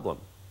suspect a problem.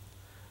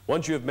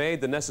 Once you have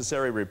made the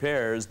necessary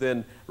repairs,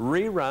 then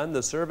rerun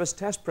the service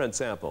test print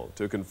sample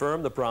to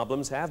confirm the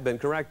problems have been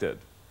corrected.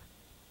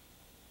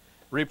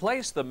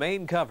 Replace the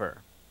main cover,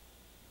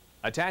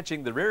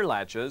 attaching the rear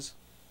latches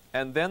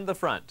and then the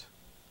front,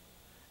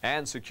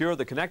 and secure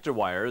the connector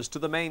wires to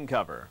the main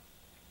cover.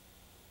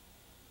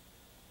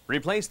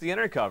 Replace the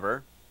inner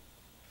cover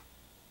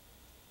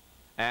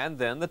and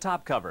then the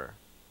top cover.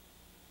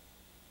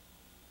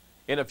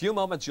 In a few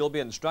moments, you'll be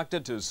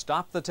instructed to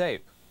stop the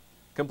tape.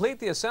 Complete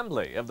the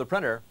assembly of the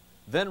printer,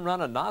 then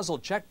run a nozzle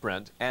check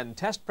print and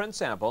test print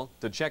sample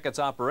to check its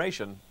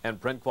operation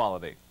and print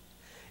quality.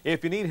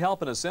 If you need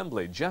help in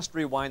assembly, just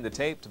rewind the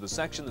tape to the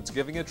section that's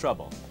giving you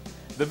trouble.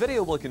 The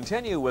video will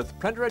continue with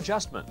printer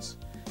adjustments.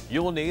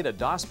 You will need a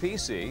DOS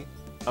PC,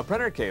 a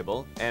printer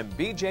cable, and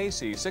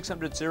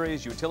BJC-600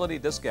 series utility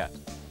diskette.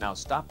 Now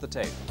stop the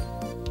tape.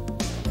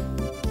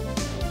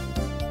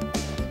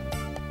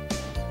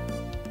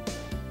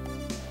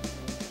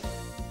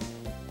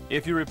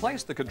 If you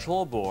replace the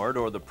control board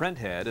or the print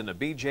head in a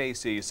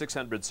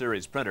BJC-600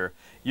 series printer,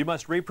 you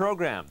must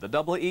reprogram the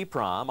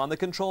EEPROM on the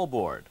control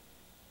board.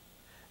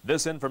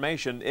 This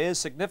information is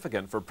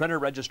significant for printer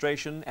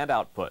registration and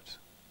output.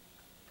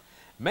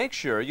 Make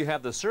sure you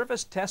have the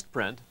service test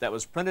print that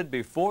was printed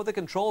before the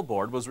control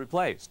board was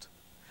replaced.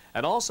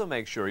 And also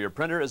make sure your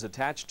printer is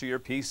attached to your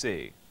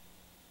PC.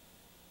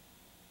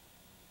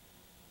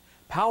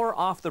 Power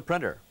off the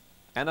printer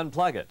and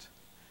unplug it.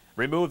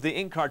 Remove the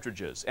ink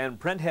cartridges and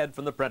print head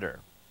from the printer.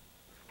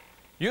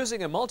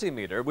 Using a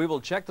multimeter, we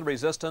will check the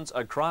resistance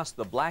across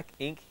the black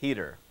ink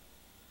heater.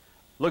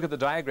 Look at the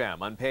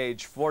diagram on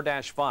page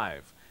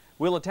 4-5.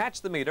 We'll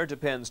attach the meter to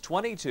pins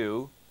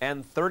 22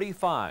 and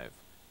 35,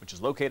 which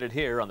is located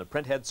here on the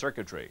print head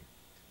circuitry.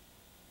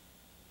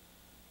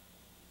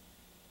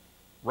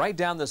 Write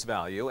down this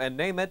value and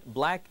name it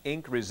black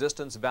ink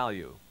resistance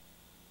value.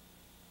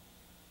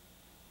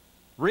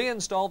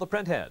 Reinstall the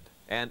print head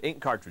and ink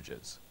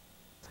cartridges.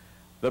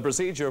 The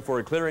procedure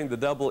for clearing the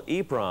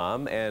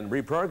EEPROM and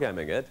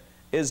reprogramming it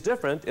is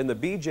different in the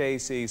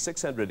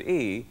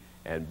BJC-600E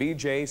and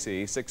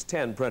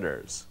BJC-610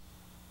 printers.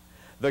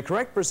 The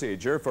correct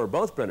procedure for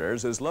both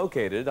printers is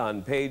located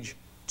on page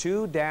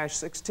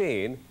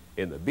 2-16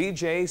 in the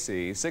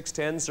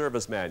BJC-610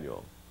 service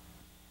manual.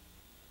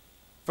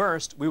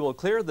 First, we will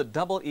clear the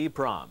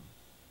EEPROM.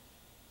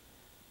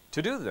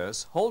 To do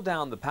this, hold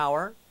down the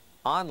power,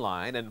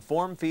 online, and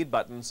form feed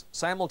buttons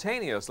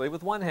simultaneously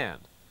with one hand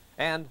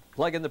and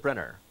plug in the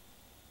printer.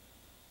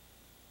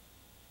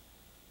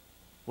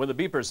 When the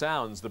beeper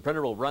sounds, the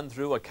printer will run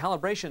through a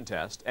calibration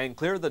test and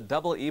clear the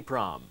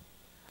EEPROM.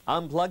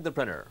 Unplug the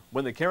printer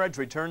when the carriage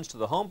returns to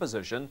the home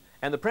position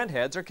and the print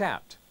heads are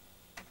capped.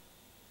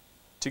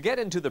 To get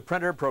into the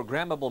printer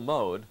programmable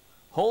mode,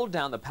 hold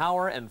down the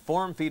power and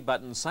form feed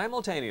buttons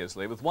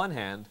simultaneously with one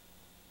hand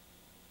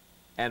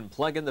and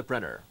plug in the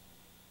printer.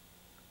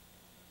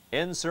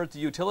 Insert the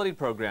utility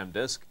program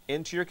disk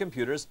into your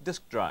computer's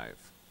disk drive.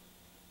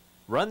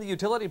 Run the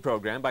utility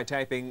program by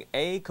typing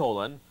A:,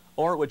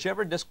 or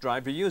whichever disk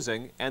drive you're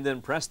using, and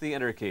then press the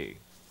Enter key.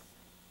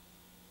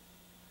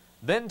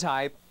 Then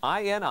type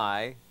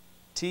INITSTAT,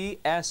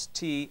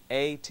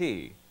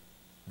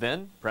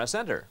 then press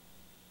Enter.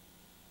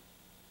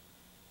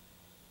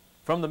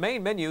 From the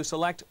main menu,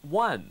 select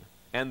 1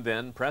 and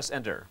then press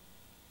Enter.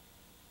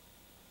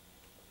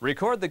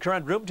 Record the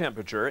current room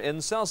temperature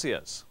in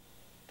Celsius.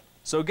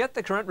 So get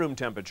the current room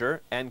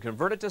temperature and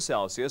convert it to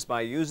Celsius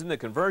by using the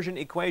conversion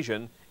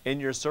equation in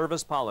your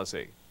service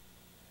policy.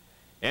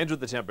 Enter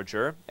the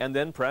temperature and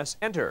then press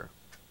Enter.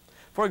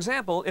 For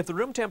example, if the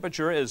room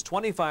temperature is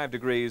 25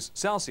 degrees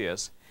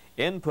Celsius,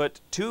 input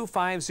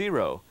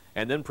 250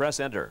 and then press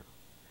Enter.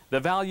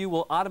 The value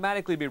will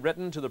automatically be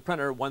written to the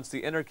printer once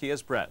the Enter key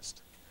is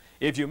pressed.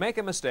 If you make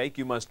a mistake,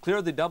 you must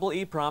clear the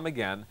EEPROM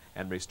again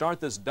and restart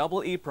this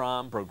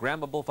EEPROM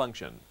programmable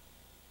function.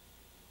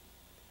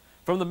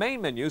 From the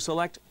main menu,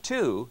 select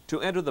 2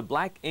 to enter the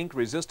black ink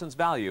resistance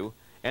value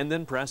and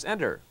then press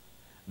Enter.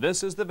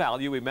 This is the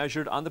value we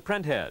measured on the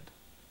print head.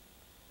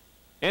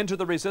 Enter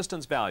the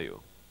resistance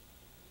value.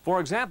 For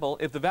example,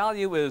 if the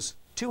value is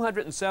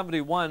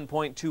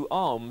 271.2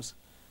 ohms,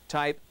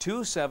 type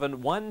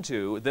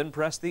 2712, then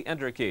press the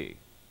Enter key.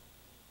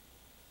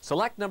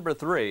 Select number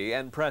 3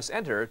 and press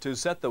Enter to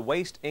set the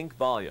waste ink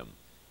volume.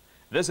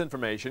 This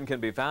information can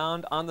be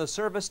found on the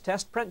service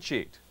test print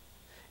sheet.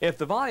 If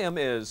the volume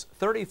is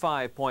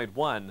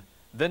 35.1,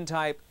 then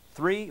type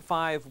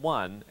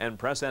 351 and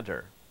press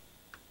Enter.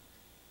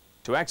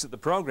 To exit the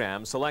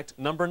program, select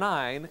number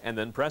 9 and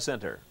then press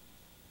Enter.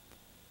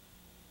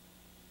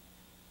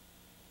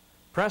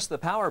 Press the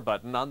power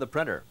button on the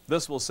printer.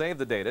 This will save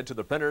the data to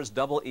the printer's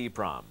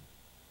EEPROM.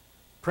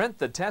 Print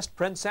the test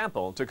print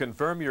sample to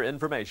confirm your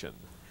information.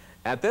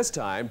 At this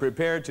time,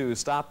 prepare to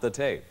stop the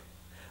tape.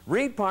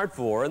 Read Part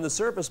 4 in the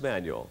service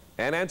manual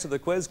and answer the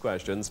quiz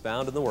questions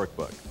found in the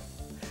workbook.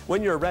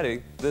 When you're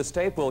ready, this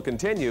tape will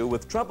continue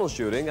with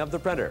troubleshooting of the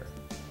printer.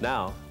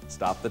 Now,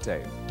 stop the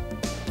tape.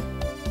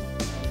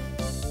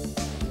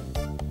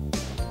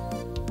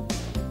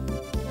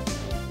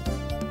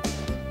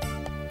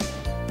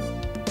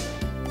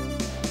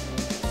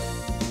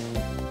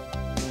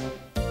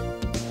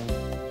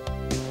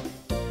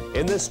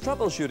 In this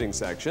troubleshooting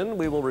section,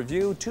 we will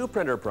review 2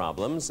 printer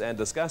problems and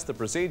discuss the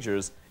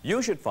procedures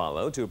you should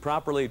follow to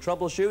properly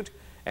troubleshoot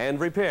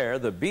and repair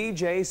the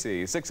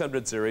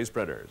BJC-600 series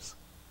printers.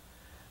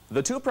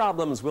 The 2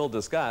 problems we'll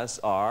discuss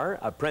are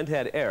a print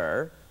head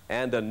error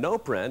and a no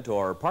print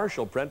or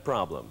partial print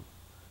problem.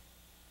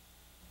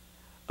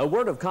 A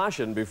word of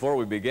caution before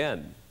we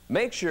begin.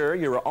 Make sure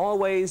you're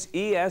always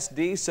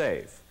ESD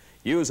safe.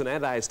 Use an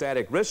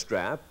anti-static wrist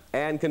strap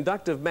and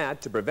conductive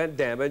mat to prevent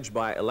damage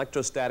by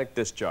electrostatic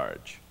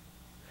discharge.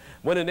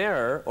 When an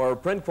error or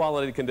print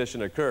quality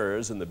condition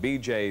occurs in the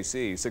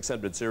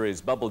BJC-600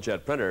 series bubble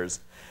jet printers,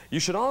 you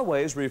should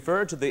always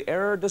refer to the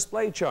error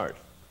display chart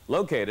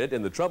located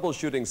in the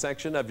troubleshooting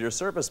section of your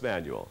service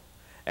manual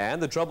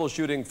and the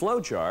troubleshooting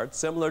flow chart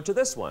similar to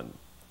this one,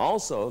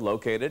 also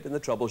located in the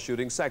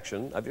troubleshooting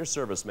section of your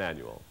service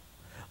manual.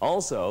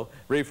 Also,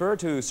 refer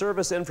to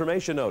Service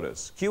Information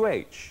Notice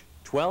QH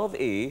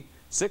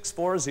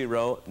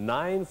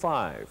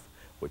 12E64095,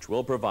 which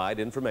will provide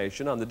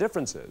information on the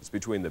differences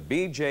between the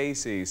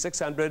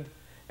BJC-600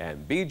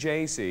 and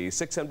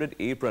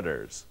BJC-600E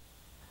printers.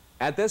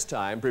 At this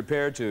time,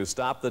 prepare to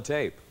stop the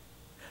tape.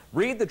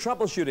 Read the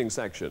troubleshooting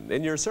section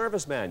in your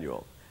service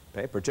manual.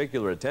 Pay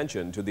particular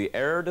attention to the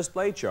error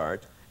display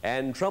chart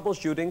and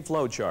troubleshooting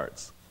flow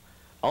charts.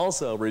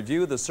 Also,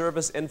 review the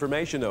service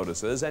information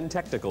notices and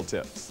technical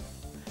tips.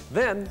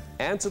 Then,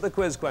 answer the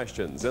quiz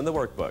questions in the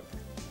workbook.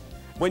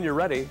 When you're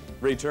ready,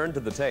 return to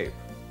the tape.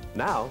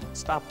 Now,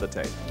 stop the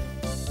tape.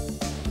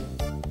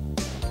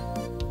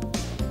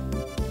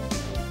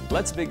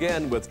 Let's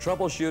begin with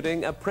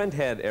troubleshooting a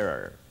printhead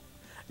error.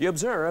 You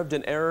observed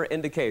an error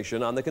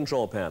indication on the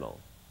control panel.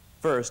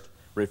 First,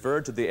 refer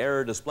to the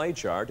error display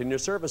chart in your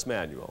service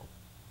manual.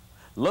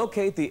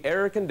 Locate the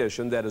error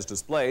condition that is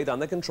displayed on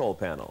the control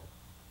panel.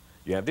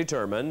 You have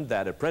determined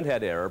that a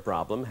printhead error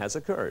problem has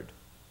occurred.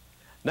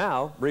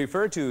 Now,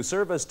 refer to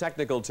Service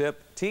Technical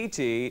Tip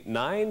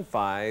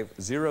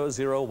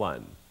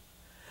TT95001.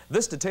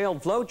 This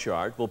detailed flow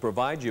chart will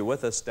provide you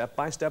with a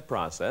step-by-step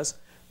process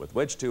with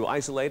which to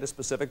isolate a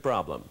specific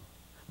problem.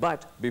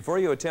 But before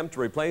you attempt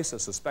to replace a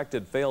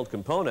suspected failed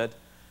component,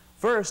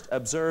 first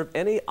observe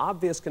any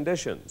obvious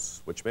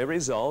conditions which may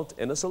result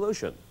in a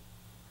solution.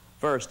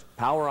 First,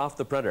 power off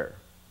the printer.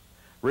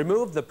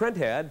 Remove the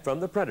printhead from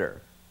the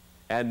printer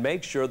and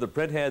make sure the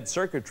printhead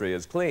circuitry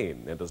is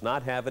clean and does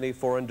not have any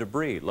foreign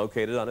debris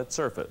located on its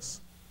surface.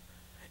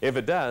 If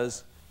it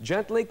does,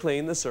 gently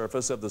clean the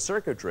surface of the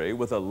circuitry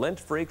with a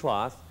lint-free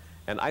cloth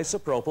and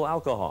isopropyl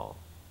alcohol.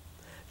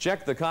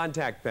 Check the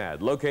contact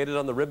pad located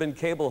on the ribbon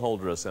cable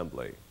holder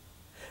assembly.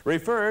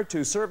 Refer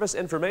to Service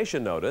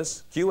Information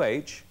Notice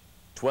QH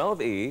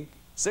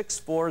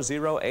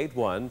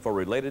 12E64081 for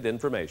related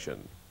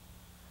information.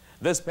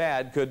 This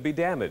pad could be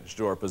damaged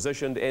or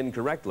positioned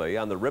incorrectly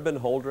on the ribbon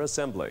holder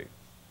assembly.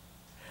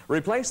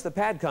 Replace the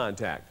pad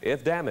contact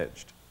if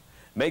damaged,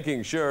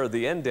 making sure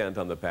the indent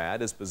on the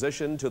pad is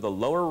positioned to the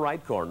lower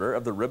right corner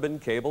of the ribbon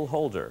cable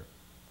holder.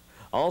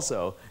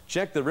 Also,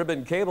 check the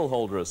ribbon cable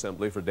holder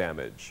assembly for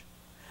damage.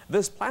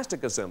 This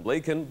plastic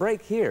assembly can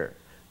break here,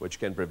 which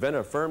can prevent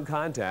a firm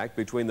contact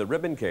between the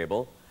ribbon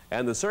cable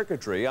and the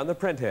circuitry on the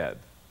printhead.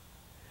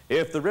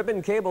 If the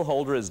ribbon cable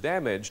holder is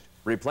damaged,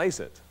 replace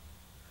it.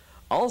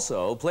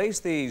 Also, place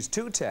these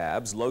two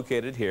tabs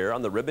located here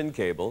on the ribbon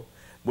cable,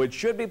 which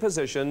should be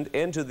positioned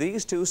into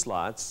these two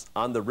slots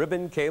on the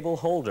ribbon cable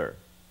holder.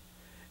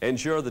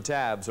 Ensure the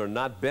tabs are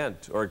not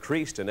bent or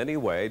creased in any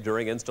way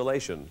during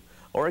installation,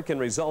 or it can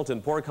result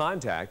in poor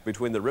contact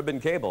between the ribbon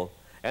cable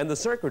and the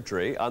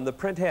circuitry on the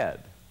printhead.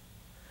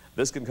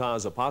 This can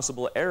cause a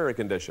possible error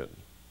condition.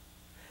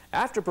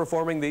 After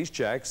performing these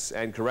checks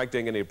and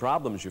correcting any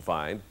problems you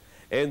find,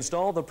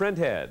 install the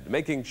printhead,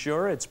 making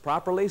sure it's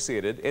properly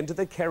seated into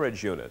the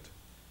carriage unit.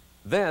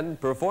 Then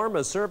perform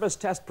a service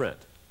test print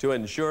to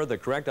ensure the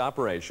correct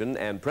operation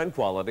and print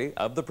quality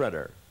of the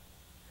printer.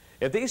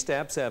 If these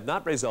steps have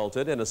not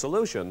resulted in a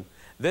solution,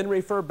 then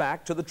refer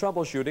back to the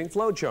troubleshooting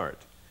flow chart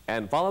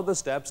and follow the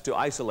steps to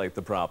isolate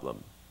the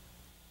problem.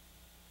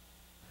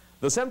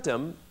 The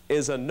symptom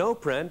is a no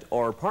print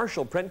or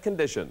partial print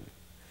condition.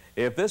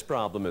 If this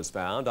problem is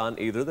found on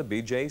either the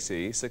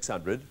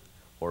BJC-600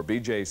 or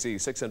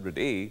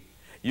BJC-600E,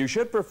 you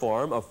should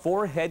perform a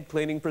 4-head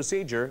cleaning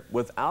procedure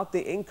without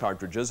the ink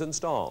cartridges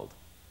installed.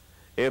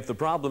 If the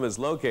problem is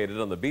located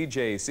on the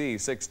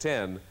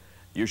BJC-610,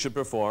 you should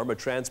perform a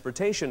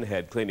transportation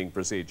head cleaning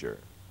procedure.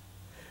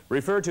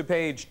 Refer to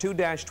page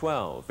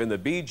 2-12 in the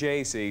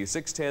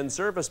BJC-610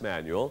 service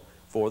manual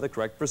for the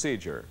correct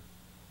procedure.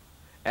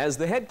 As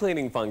the head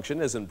cleaning function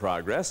is in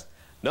progress,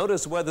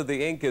 notice whether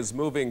the ink is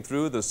moving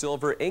through the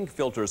silver ink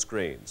filter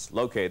screens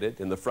located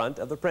in the front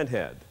of the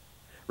printhead.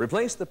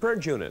 Replace the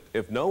purge unit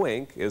if no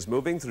ink is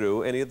moving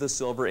through any of the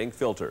silver ink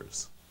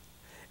filters.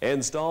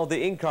 Install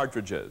the ink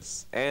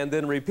cartridges and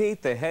then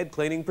repeat the head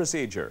cleaning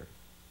procedure.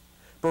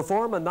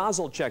 Perform a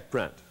nozzle check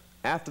print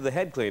after the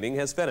head cleaning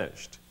has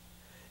finished.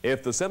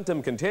 If the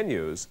symptom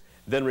continues,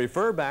 then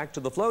refer back to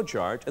the flow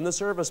chart in the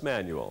service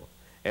manual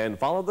and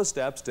follow the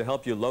steps to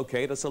help you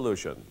locate a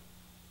solution.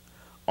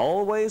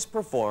 Always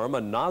perform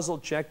a nozzle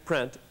check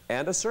print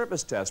and a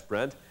service test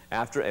print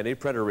after any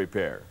printer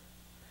repair.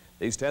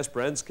 These test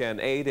prints can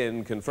aid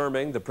in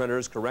confirming the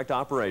printer's correct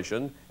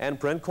operation and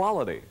print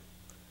quality.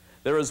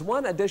 There is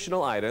one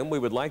additional item we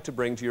would like to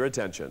bring to your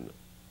attention.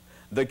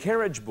 The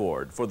carriage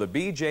board for the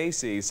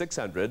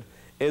BJC-600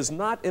 is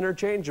not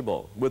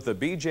interchangeable with the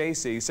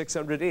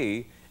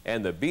BJC-600E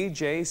and the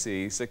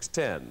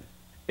BJC-610.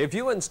 If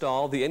you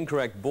install the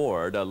incorrect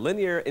board, a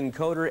linear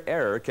encoder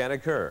error can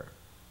occur.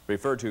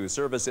 Refer to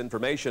Service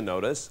Information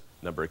Notice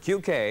number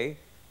QK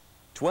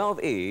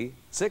 12E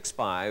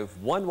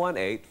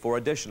 65118 for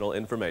additional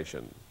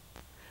information.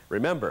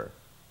 Remember,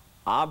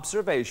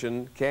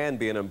 observation can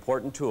be an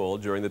important tool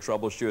during the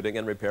troubleshooting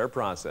and repair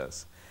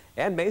process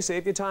and may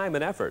save you time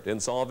and effort in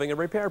solving a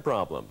repair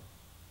problem.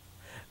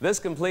 This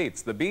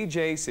completes the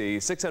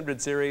BJC-600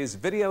 Series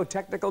Video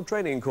Technical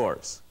Training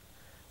course.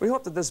 We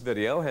hope that this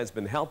video has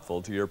been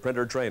helpful to your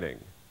printer training.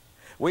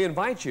 We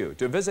invite you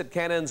to visit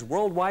Canon's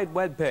worldwide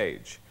web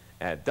page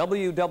at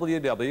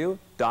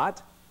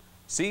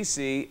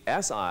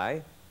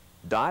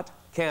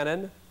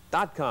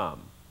www.ccsi.canon.com.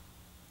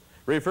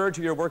 Refer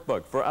to your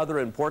workbook for other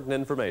important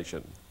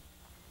information.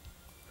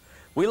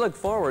 We look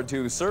forward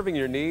to serving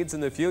your needs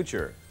in the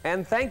future,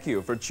 and thank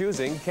you for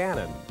choosing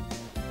Canon.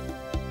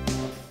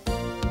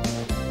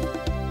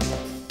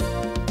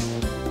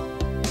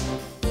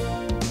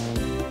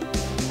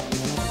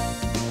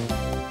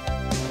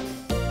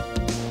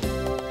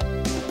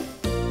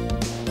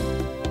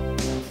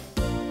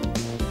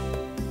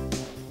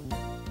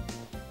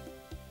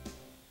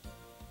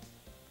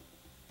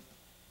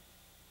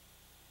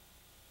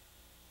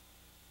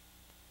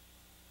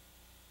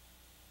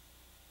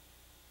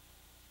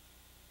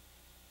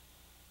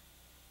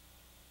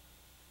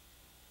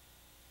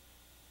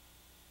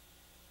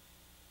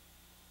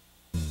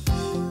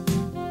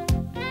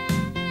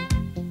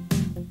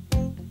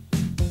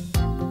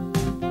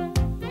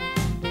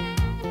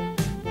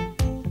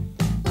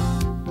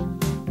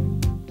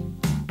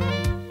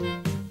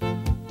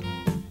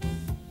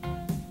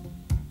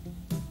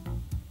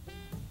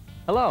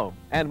 Hello,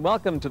 and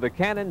welcome to the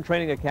Canon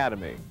Training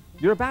Academy.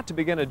 You're about to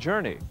begin a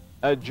journey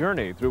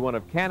through one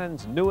of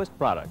Canon's newest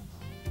products.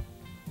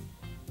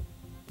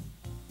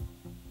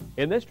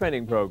 In this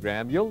training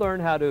program, you'll learn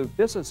how to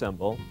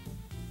disassemble,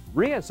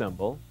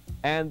 reassemble,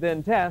 and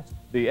then test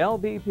the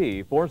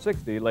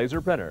LBP-460 laser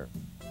printer.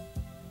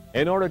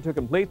 In order to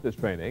complete this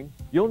training,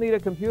 you'll need a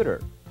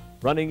computer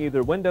running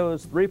either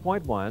Windows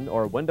 3.1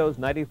 or Windows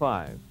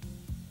 95,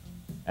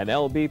 an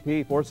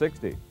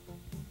LBP-460,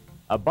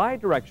 a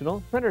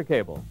bidirectional printer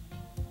cable,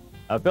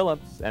 a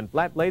Phillips and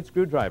flat blade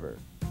screwdriver,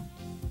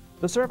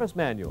 the service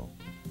manual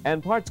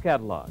and parts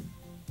catalog,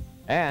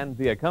 and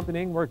the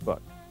accompanying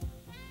workbook.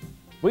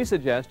 We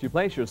suggest you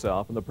place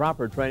yourself in the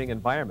proper training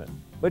environment,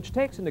 which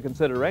takes into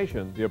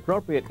consideration the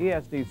appropriate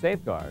ESD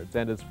safeguards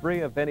and is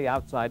free of any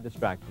outside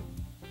distractions.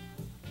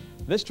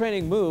 This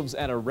training moves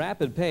at a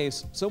rapid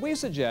pace, so we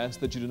suggest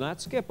that you do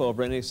not skip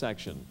over any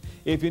section.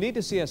 If you need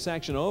to see a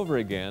section over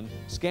again,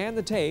 scan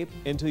the tape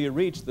until you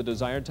reach the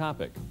desired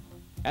topic.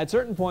 At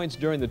certain points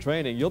during the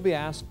training, you'll be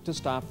asked to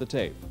stop the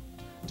tape,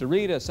 to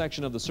read a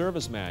section of the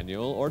service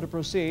manual, or to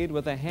proceed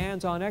with a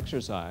hands-on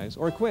exercise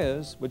or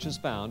quiz which is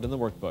found in the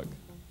workbook.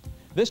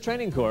 This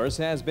training course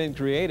has been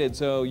created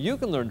so you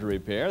can learn to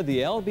repair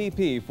the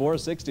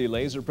LBP-460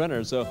 laser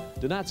printer, so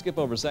do not skip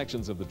over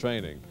sections of the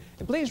training.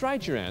 And please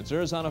write your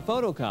answers on a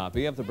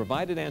photocopy of the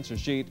provided answer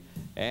sheet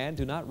and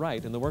do not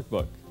write in the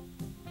workbook.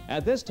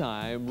 At this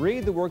time,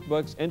 read the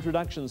workbook's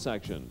introduction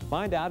section,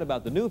 find out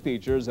about the new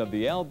features of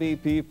the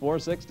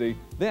LBP-460,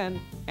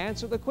 then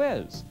answer the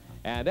quiz.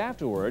 And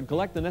afterward,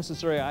 collect the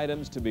necessary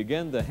items to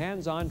begin the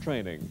hands-on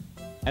training.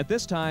 At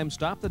this time,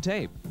 stop the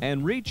tape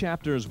and read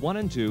chapters 1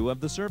 and 2 of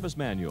the service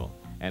manual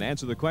and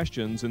answer the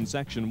questions in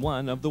section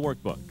 1 of the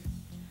workbook.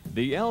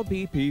 The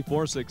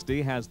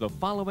LBP-460 has the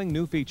following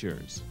new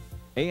features: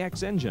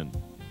 AX engine,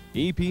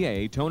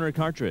 EPA toner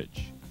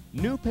cartridge,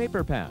 new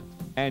paper path,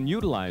 and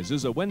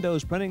utilizes a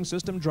Windows printing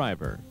system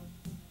driver.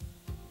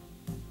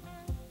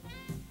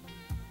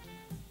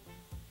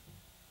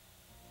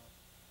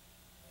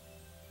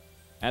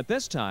 At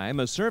this time,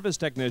 a service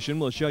technician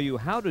will show you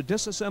how to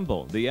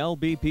disassemble the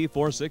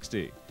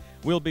LBP-460.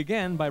 We'll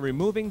begin by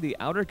removing the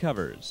outer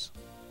covers.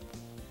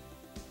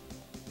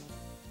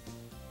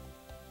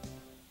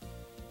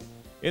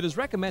 It is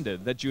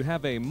recommended that you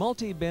have a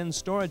multi-bin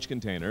storage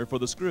container for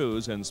the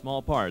screws and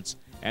small parts,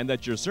 and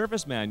that your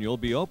service manual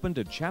be open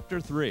to Chapter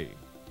 3.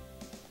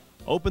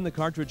 Open the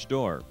cartridge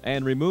door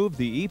and remove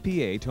the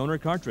EPA toner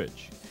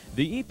cartridge.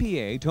 The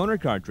EPA toner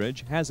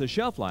cartridge has a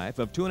shelf life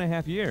of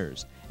 2.5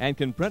 years and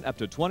can print up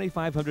to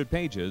 2,500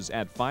 pages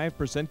at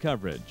 5%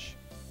 coverage.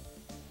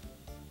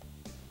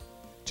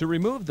 To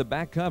remove the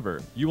back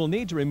cover, you will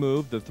need to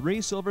remove the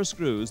 3 silver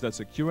screws that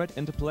secure it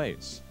into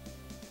place.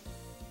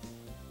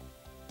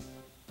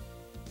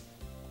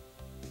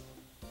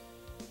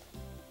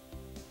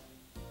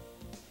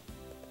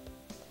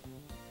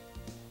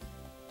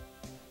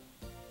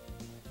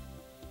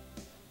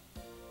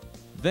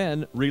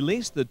 Then,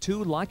 release the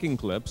 2 locking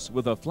clips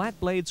with a flat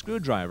blade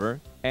screwdriver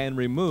and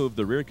remove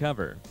the rear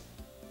cover.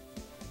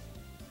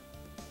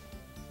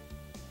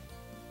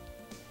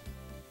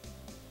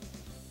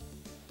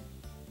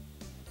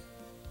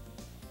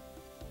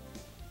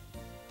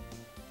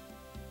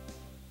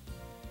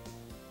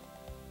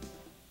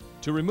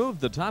 To remove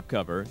the top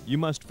cover, you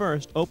must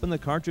first open the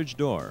cartridge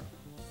door.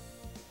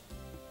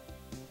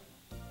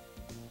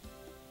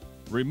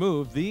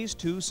 Remove these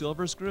two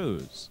silver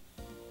screws.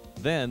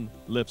 Then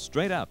lift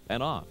straight up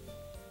and off.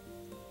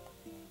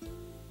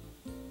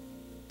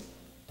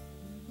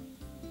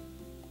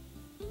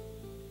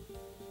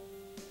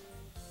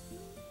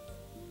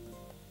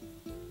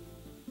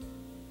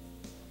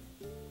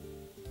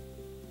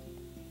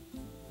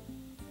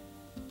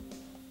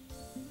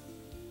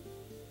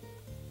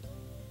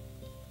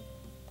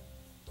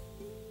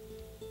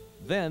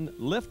 Then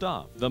lift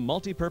off the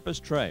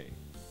multi-purpose tray.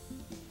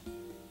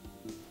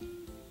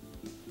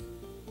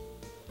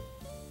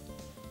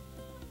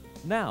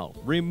 Now,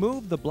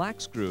 remove the black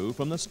screw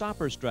from the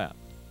stopper strap.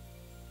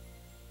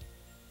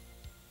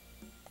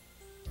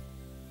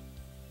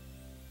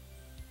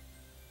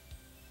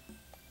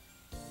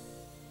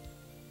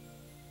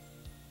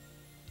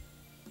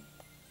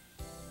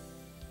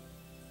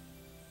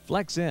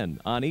 Flex in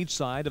on each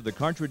side of the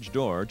cartridge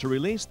door to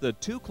release the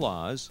two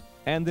claws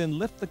and then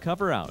lift the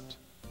cover out.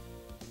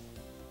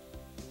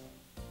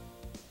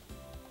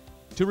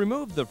 To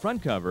remove the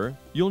front cover,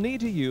 you'll need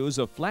to use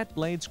a flat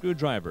blade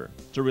screwdriver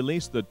to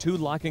release the two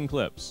locking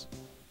clips,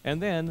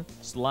 and then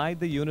slide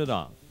the unit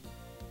off.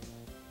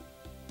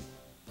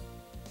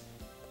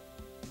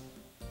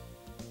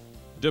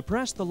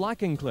 Depress the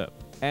locking clip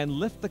and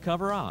lift the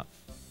cover off.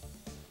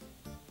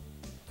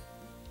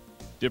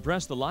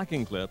 Depress the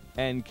locking clip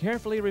and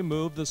carefully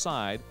remove the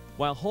side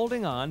while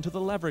holding on to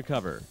the lever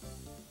cover.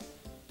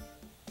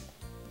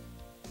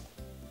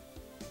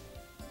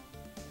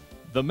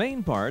 The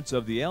main parts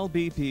of the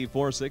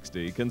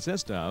LBP-460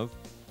 consist of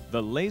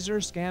the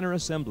laser scanner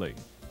assembly,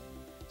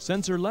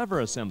 sensor lever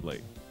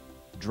assembly,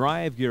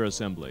 drive gear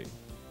assembly,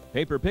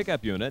 paper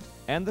pickup unit,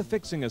 and the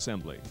fixing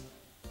assembly.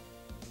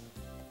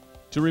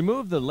 To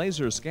remove the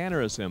laser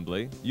scanner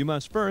assembly, you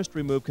must first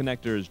remove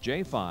connectors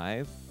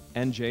J5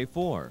 and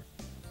J4.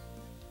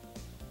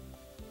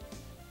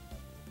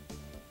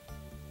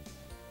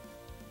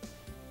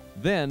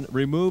 Then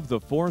remove the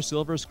 4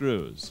 silver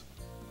screws.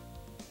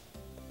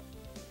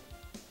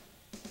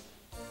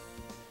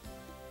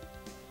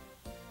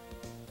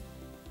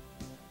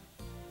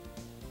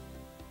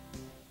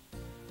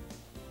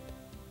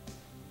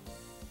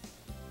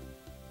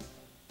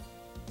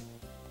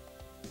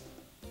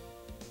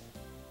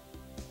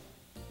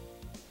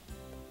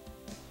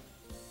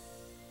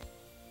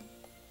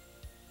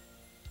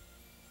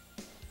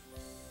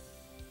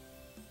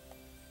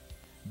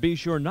 Be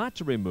sure not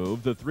to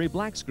remove the 3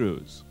 black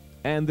screws,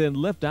 and then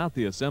lift out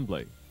the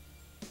assembly.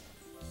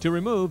 To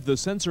remove the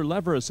sensor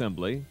lever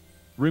assembly,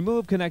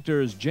 remove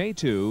connectors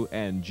J2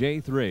 and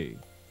J3.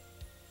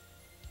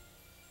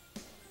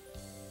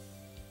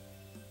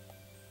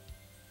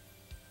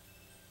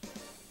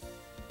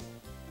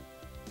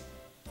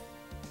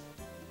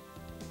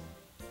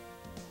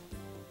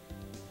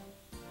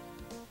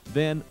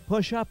 Then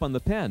push up on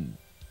the pen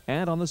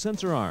and on the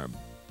sensor arm.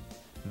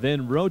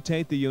 Then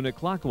rotate the unit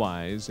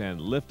clockwise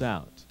and lift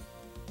out.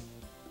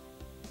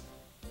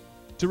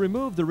 To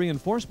remove the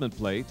reinforcement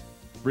plate,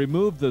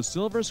 remove the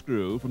silver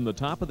screw from the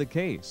top of the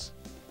case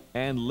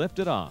and lift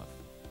it off.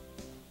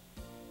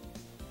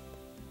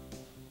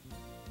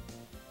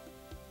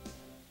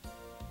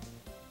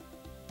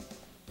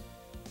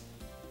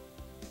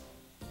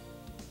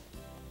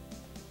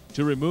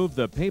 To remove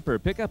the paper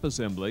pickup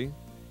assembly,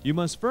 you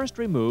must first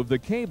remove the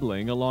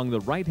cabling along the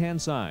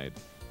right-hand side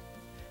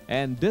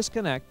and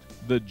disconnect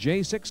the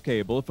J6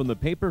 cable from the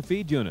paper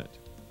feed unit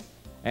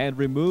and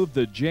remove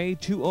the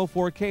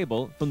J204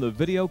 cable from the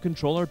video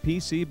controller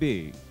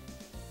PCB.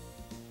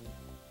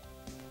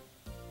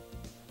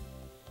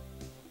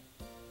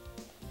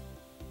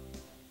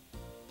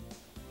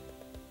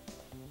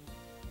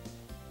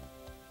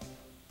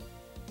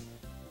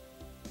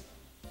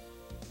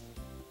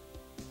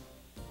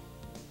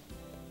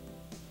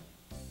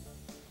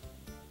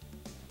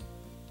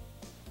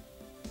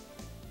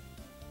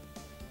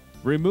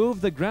 Remove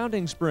the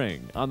grounding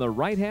spring on the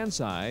right-hand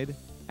side,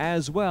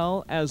 as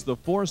well as the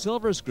 4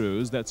 silver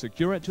screws that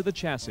secure it to the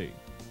chassis.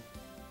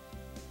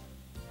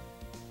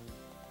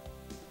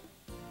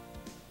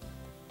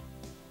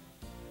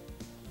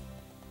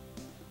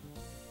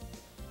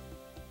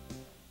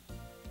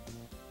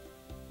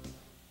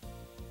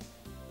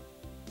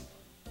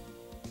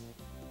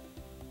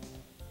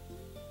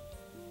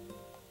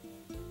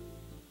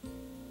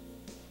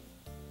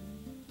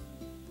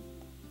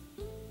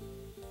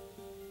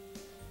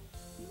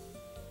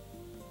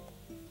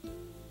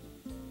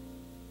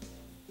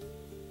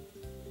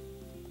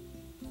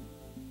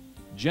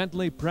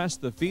 Gently press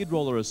the feed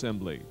roller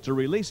assembly to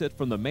release it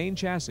from the main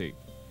chassis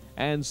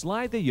and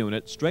slide the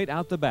unit straight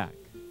out the back.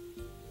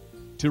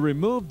 To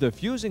remove the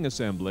fusing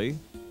assembly,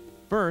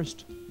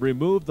 first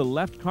remove the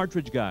left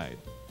cartridge guide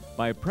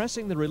by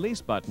pressing the release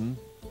button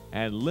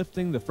and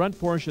lifting the front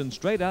portion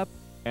straight up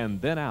and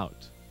then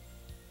out.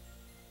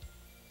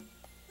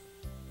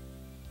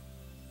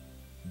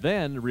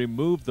 Then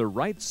remove the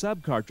right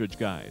sub-cartridge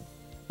guide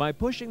by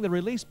pushing the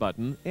release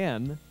button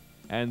in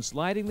and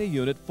sliding the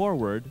unit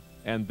forward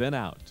and then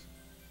out.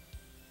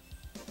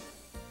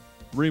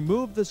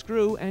 Remove the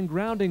screw and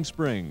grounding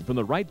spring from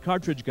the right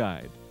cartridge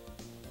guide.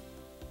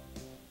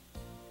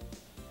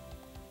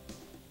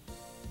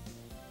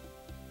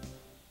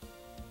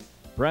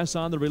 Press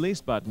on the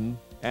release button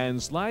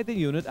and slide the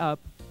unit up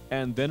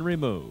and then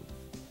remove.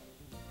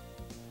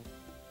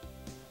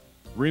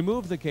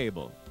 Remove the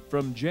cable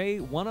from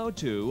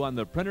J102 on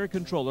the printer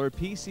controller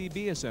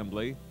PCB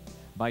assembly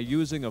by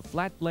using a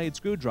flat blade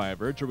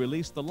screwdriver to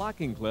release the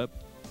locking clip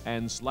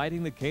and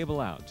sliding the cable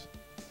out.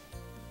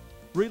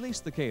 Release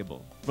the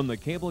cable from the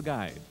cable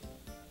guide.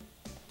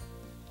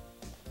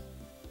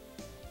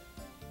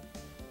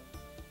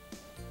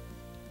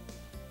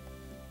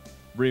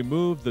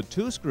 Remove the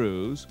 2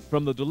 screws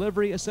from the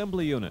delivery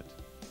assembly unit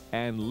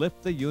and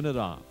lift the unit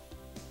off.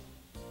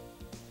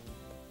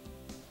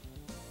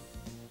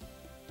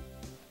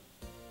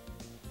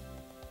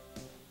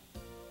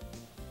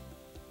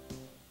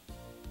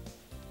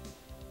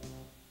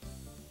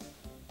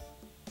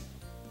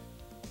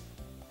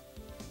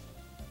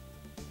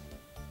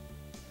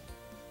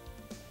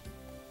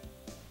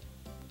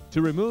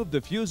 To remove the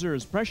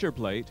fuser's pressure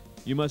plate,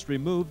 you must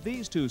remove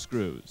these 2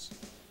 screws.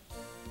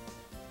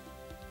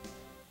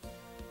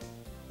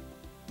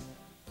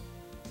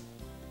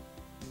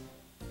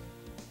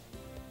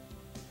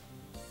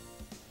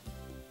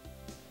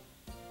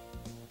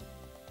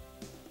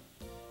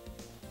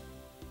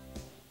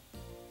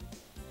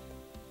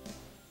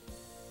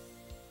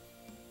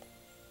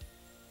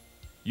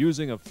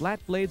 Using a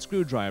flat blade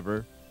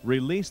screwdriver,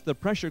 release the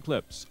pressure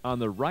clips on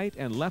the right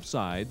and left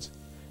sides,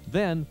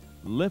 then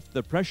lift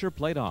the pressure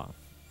plate off.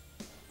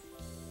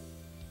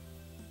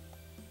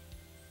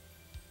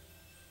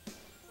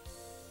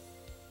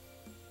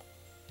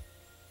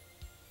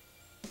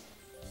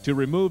 To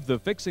remove the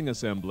fixing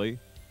assembly,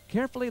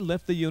 carefully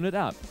lift the unit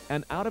up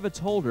and out of its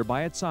holder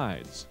by its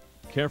sides.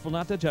 Careful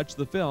not to touch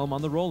the film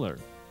on the roller.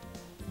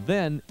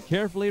 Then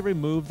carefully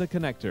remove the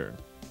connector.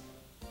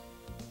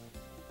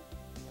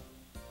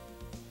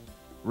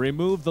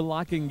 Remove the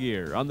locking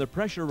gear on the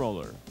pressure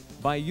roller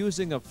by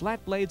using a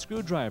flat blade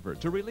screwdriver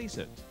to release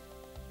it.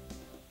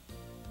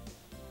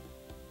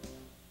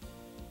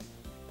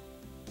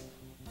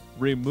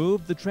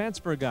 Remove the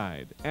transfer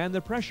guide and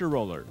the pressure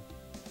roller.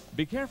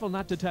 Be careful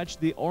not to touch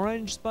the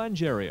orange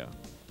sponge area.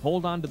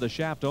 Hold on to the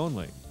shaft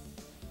only.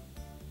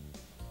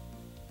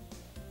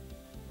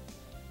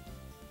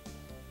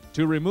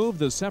 To remove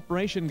the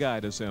separation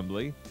guide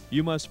assembly,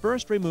 you must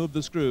first remove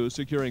the screws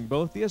securing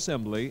both the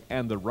assembly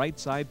and the right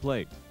side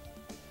plate.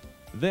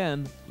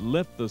 Then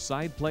lift the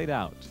side plate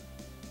out.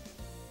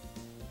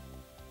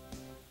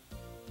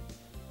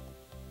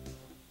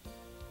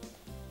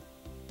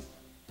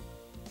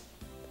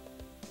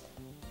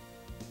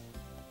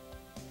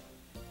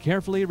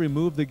 Carefully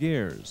remove the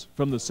gears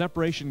from the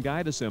separation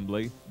guide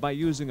assembly by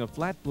using a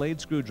flat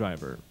blade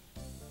screwdriver.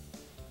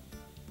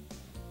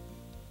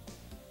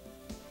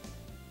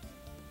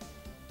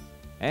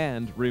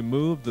 And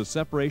remove the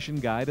separation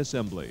guide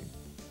assembly.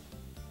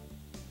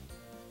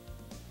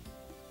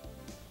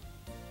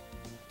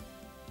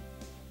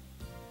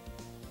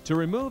 To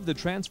remove the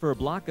transfer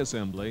block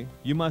assembly,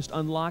 you must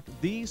unlock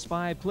these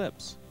 5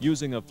 clips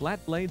using a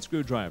flat blade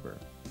screwdriver.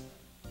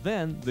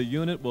 Then the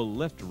unit will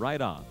lift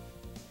right off.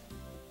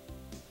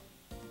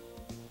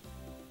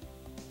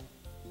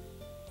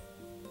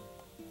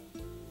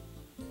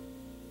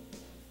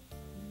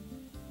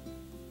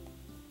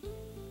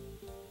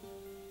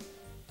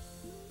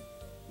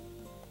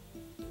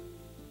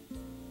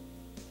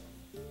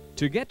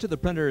 To get to the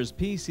printer's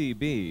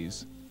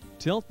PCBs,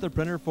 tilt the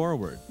printer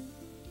forward.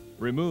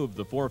 Remove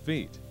the 4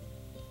 feet.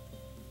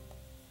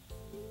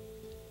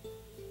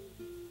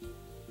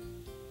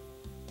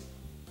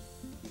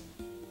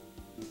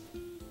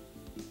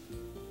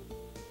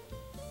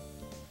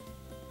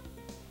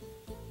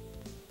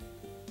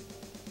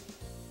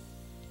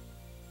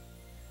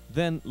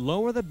 Then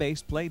lower the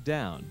base plate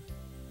down.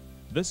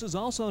 This is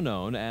also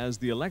known as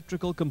the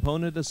electrical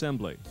component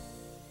assembly.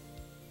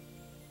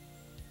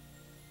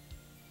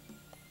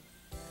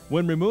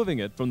 When removing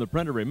it from the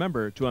printer,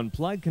 remember to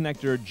unplug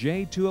connector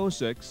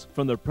J206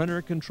 from the printer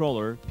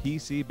controller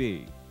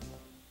PCB.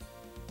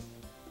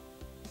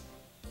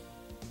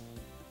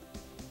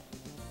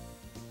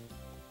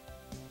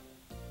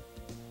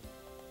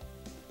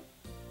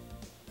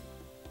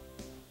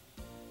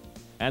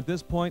 At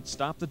this point,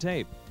 stop the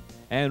tape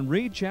and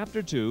read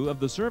Chapter 2 of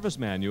the service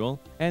manual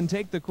and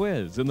take the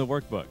quiz in the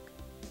workbook.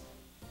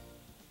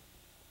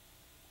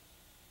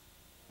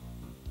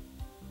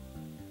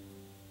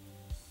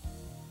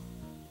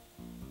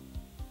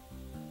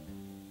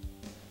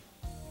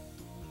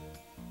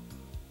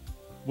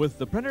 With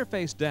the printer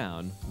face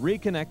down,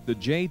 reconnect the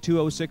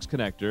J206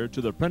 connector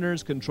to the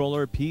printer's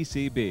controller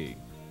PCB.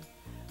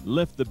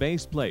 Lift the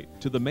base plate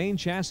to the main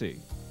chassis.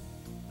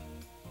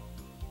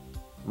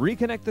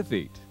 Reconnect the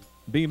feet.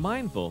 Be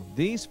mindful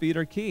these feet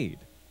are keyed,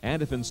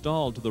 and if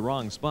installed to the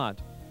wrong spot,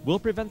 will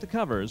prevent the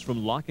covers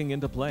from locking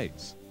into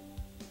place.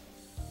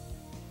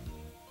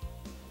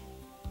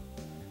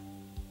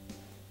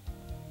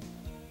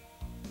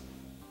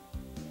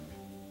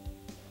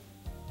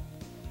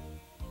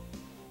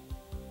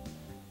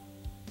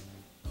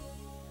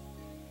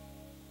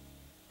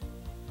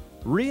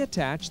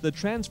 Reattach the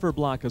transfer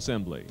block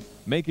assembly,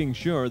 making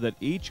sure that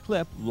each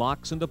clip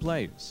locks into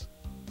place.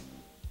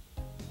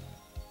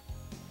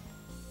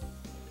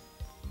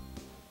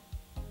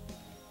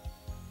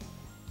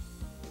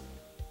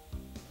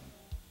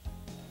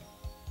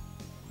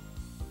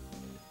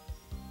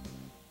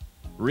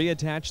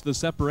 Reattach the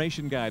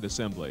separation guide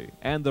assembly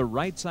and the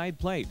right side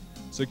plate,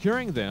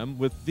 securing them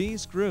with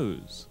these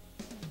screws.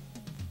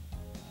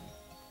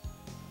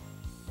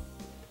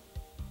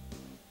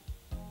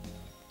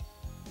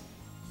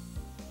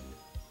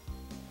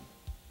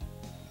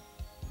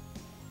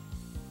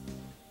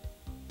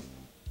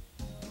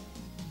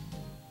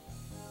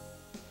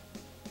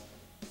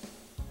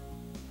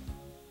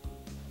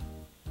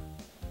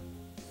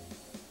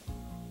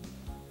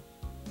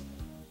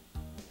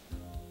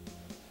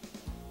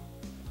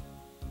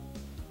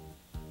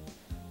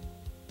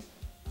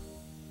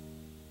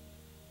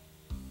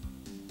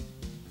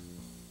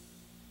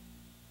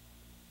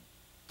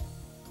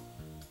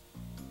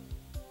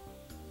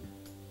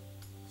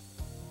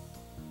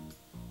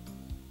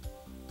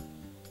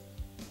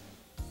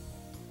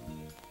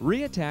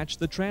 Reattach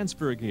the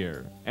transfer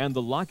gear and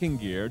the locking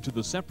gear to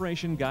the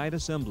separation guide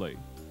assembly.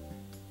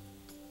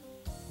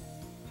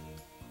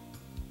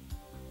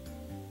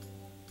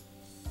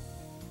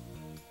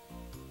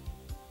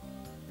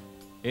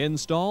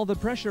 Install the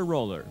pressure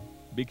roller.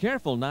 Be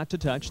careful not to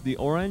touch the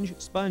orange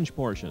sponge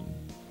portion.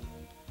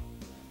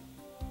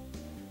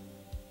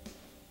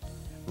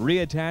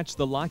 Reattach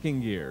the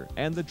locking gear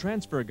and the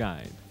transfer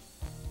guide.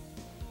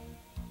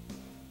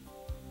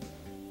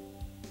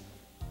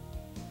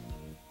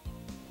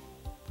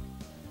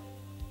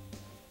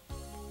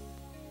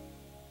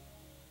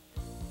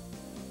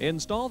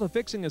 Install the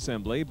fixing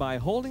assembly by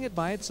holding it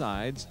by its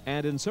sides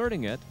and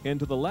inserting it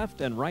into the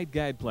left and right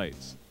guide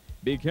plates.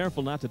 Be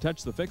careful not to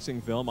touch the fixing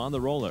film on the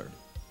roller.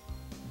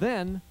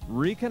 Then,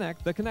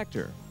 reconnect the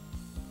connector.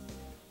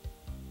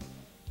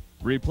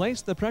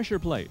 Replace the pressure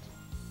plate,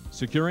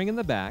 securing in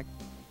the back,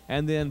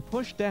 and then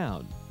push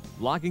down,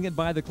 locking it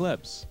by the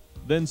clips.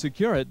 Then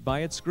secure it by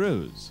its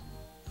screws.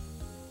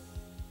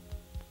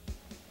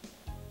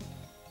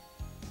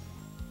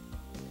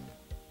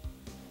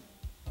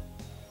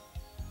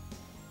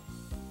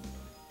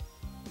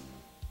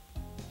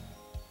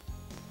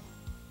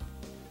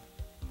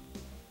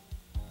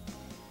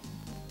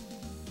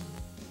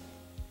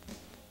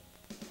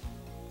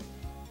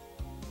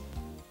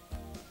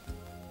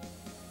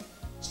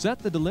 Set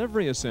the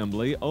delivery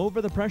assembly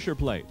over the pressure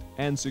plate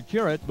and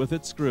secure it with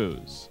its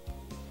screws.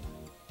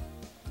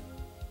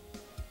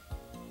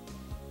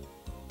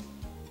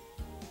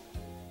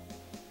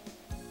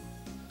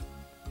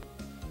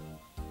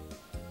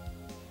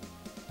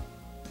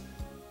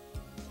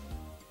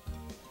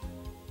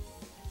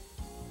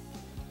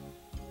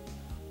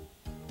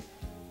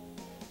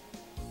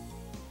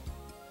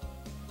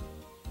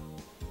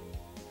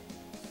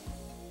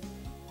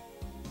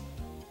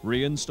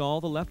 Reinstall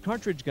the left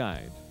cartridge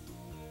guide.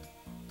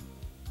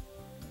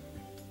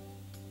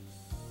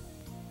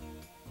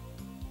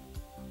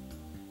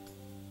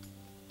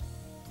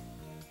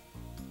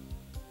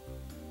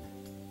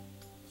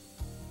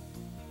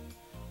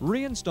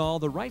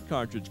 Reinstall the right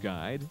cartridge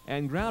guide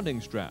and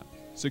grounding strap,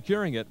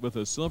 securing it with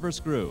a silver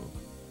screw.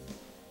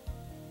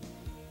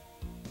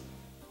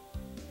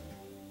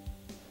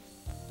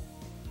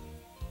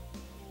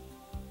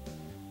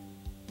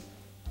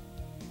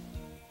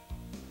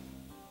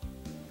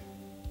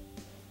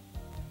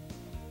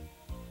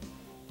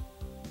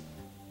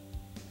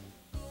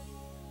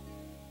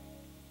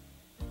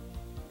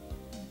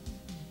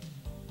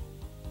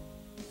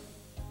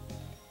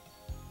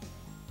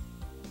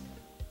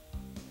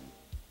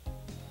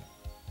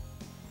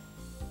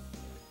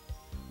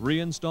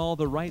 Reinstall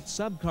the right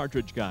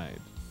sub-cartridge guide.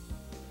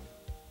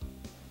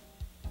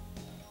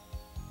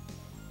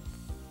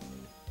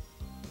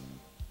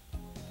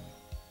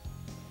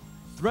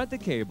 Thread the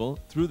cable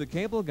through the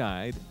cable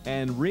guide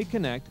and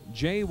reconnect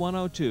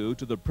J102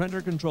 to the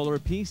printer controller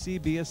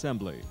PCB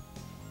assembly.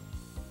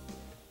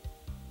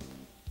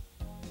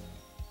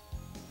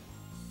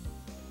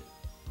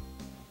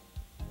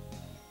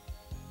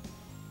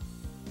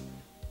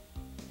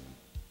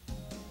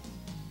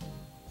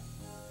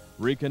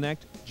 Reconnect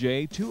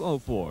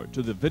J204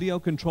 to the video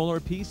controller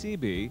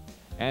PCB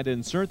and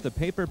insert the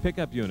paper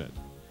pickup unit,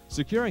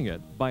 securing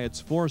it by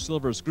its 4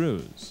 silver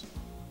screws.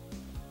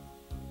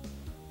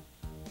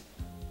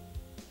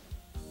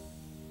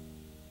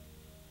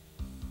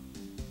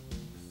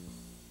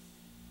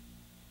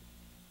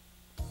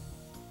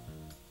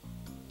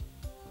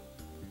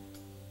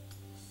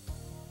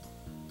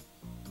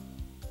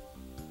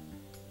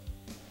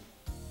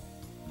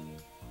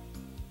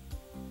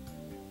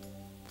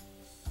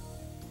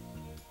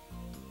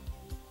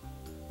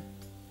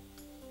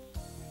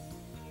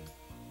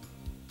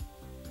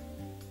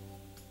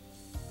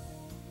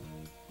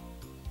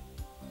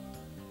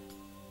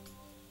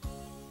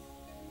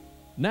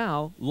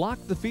 Now, lock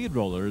the feed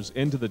rollers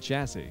into the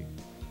chassis.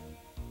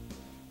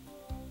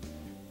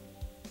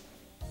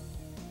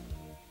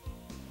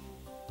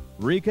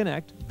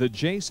 Reconnect the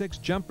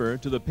J6 jumper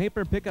to the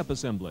paper pickup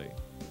assembly.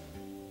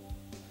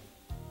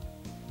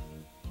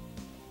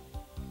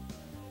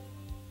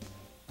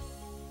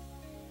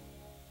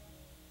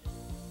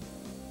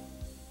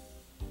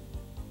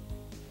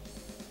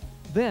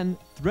 Then,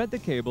 thread the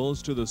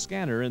cables to the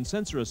scanner and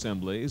sensor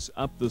assemblies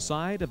up the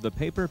side of the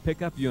paper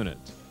pickup unit.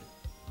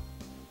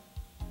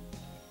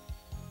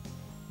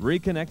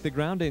 Reconnect the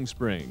grounding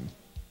spring.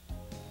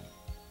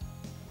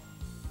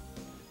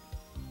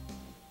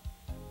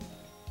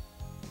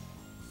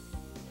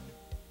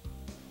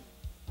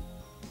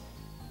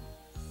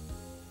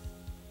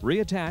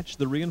 Reattach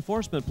the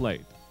reinforcement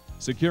plate,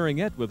 securing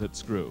it with its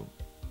screw.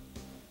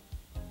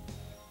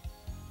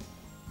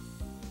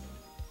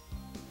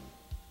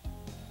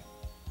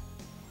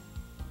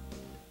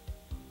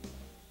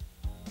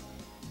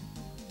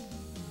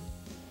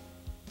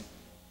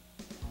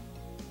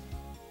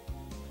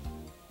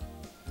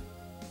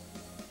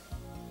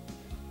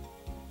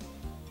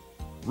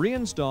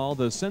 Reinstall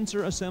the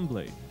sensor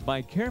assembly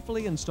by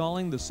carefully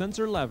installing the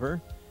sensor lever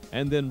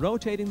and then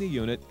rotating the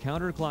unit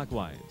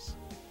counterclockwise.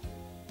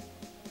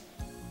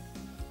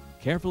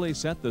 Carefully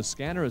set the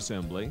scanner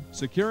assembly,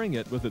 securing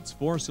it with its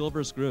 4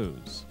 silver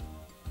screws.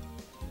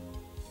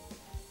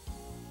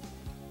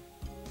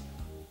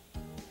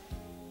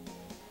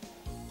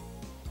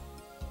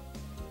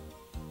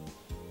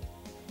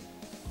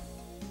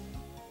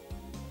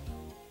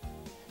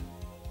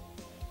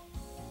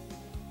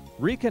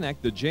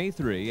 Reconnect the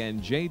J3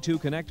 and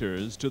J2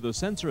 connectors to the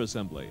sensor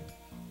assembly.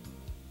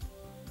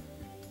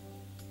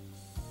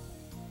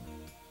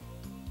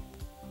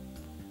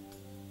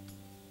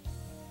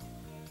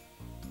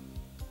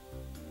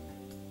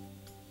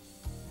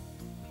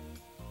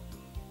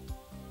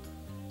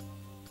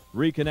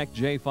 Reconnect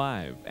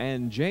J5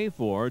 and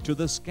J4 to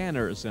the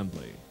scanner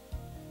assembly.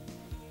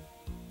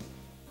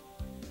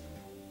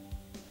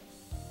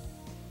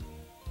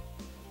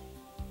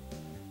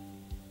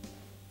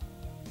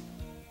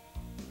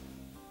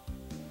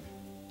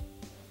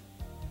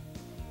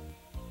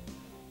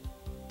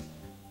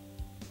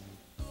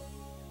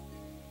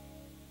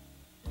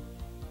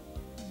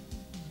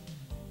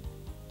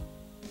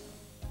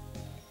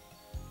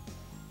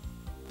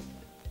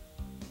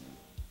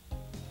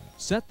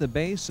 Set the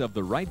base of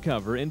the right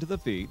cover into the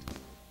feet,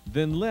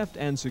 then lift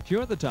and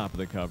secure the top of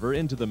the cover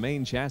into the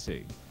main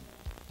chassis.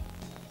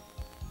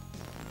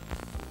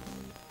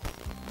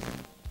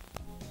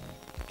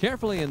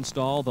 Carefully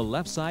install the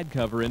left side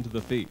cover into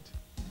the feet.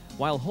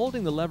 While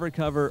holding the lever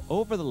cover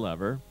over the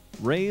lever,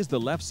 raise the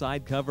left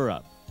side cover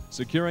up,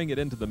 securing it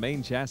into the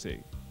main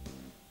chassis.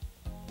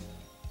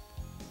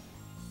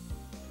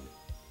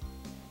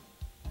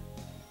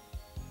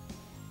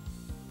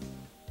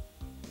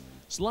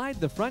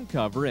 Slide the front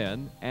cover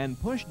in and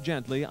push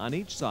gently on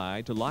each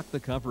side to lock the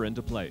cover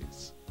into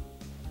place.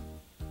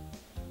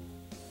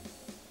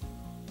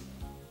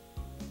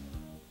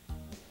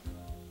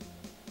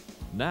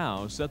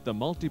 Now set the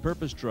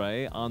multi-purpose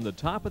tray on the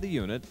top of the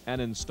unit and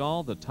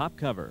install the top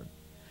cover.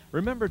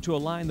 Remember to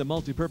align the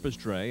multi-purpose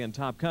tray and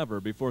top cover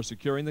before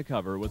securing the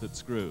cover with its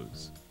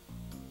screws.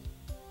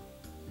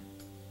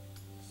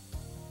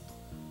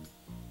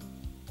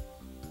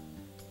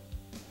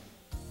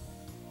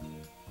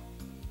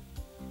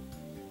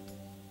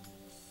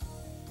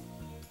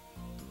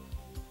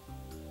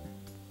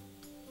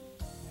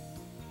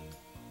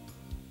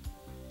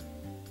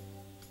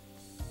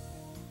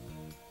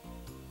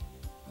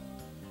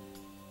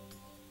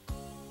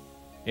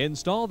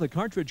 Install the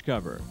cartridge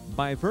cover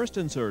by first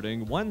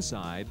inserting one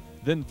side,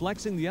 then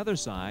flexing the other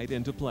side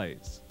into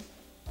place.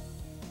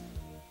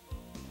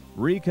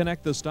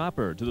 Reconnect the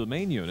stopper to the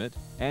main unit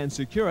and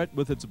secure it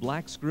with its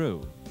black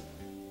screw.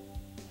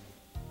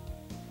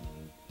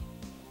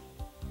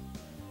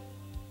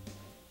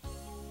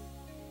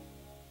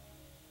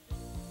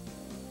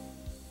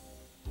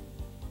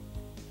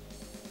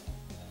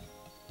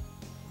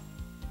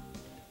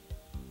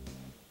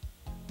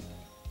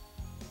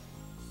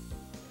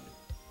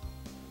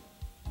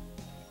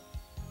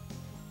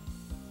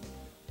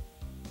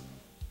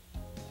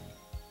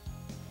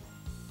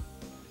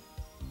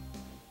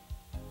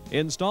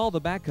 Install the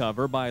back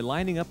cover by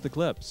lining up the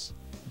clips.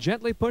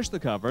 Gently push the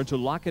cover to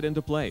lock it into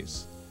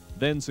place.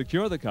 Then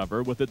secure the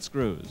cover with its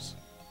screws.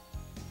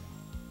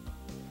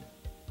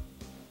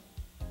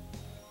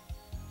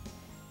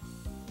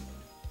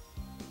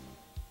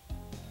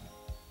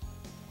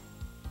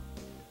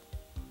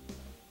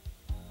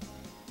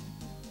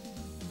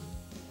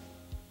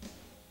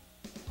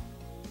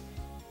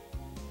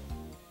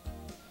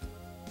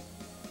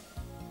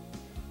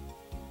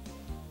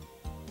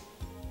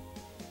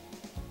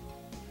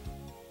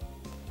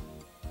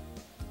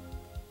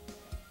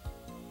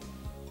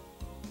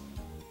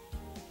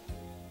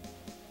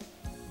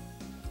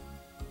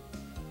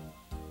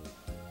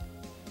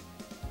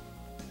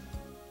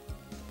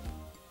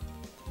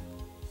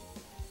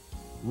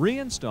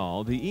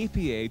 Reinstall the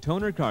EPA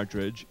toner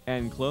cartridge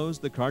and close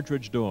the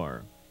cartridge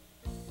door.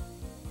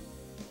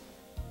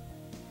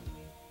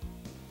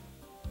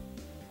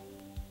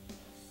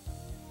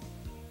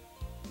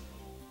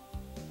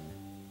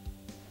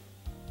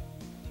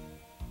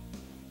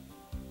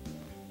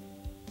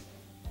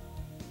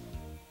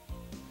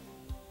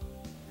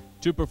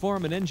 To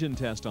perform an engine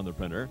test on the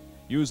printer,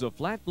 use a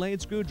flat blade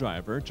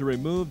screwdriver to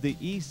remove the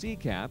EC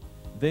cap,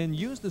 then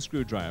use the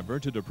screwdriver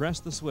to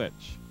depress the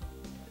switch.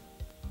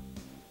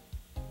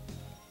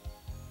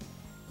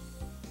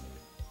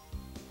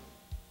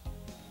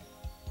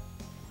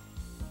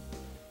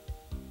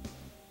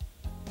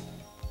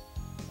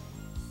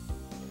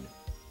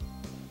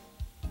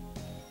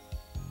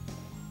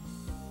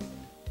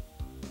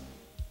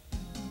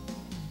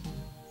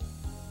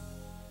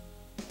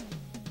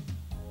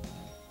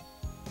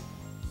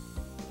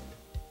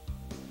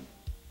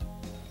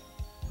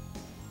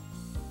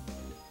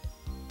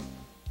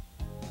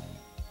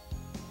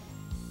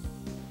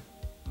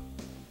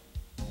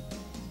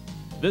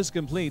 This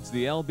completes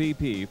the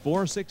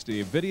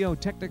LBP-460 video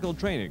technical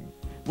training.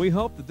 We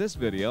hope that this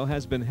video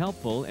has been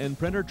helpful in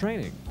printer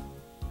training.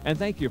 And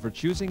thank you for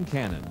choosing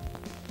Canon.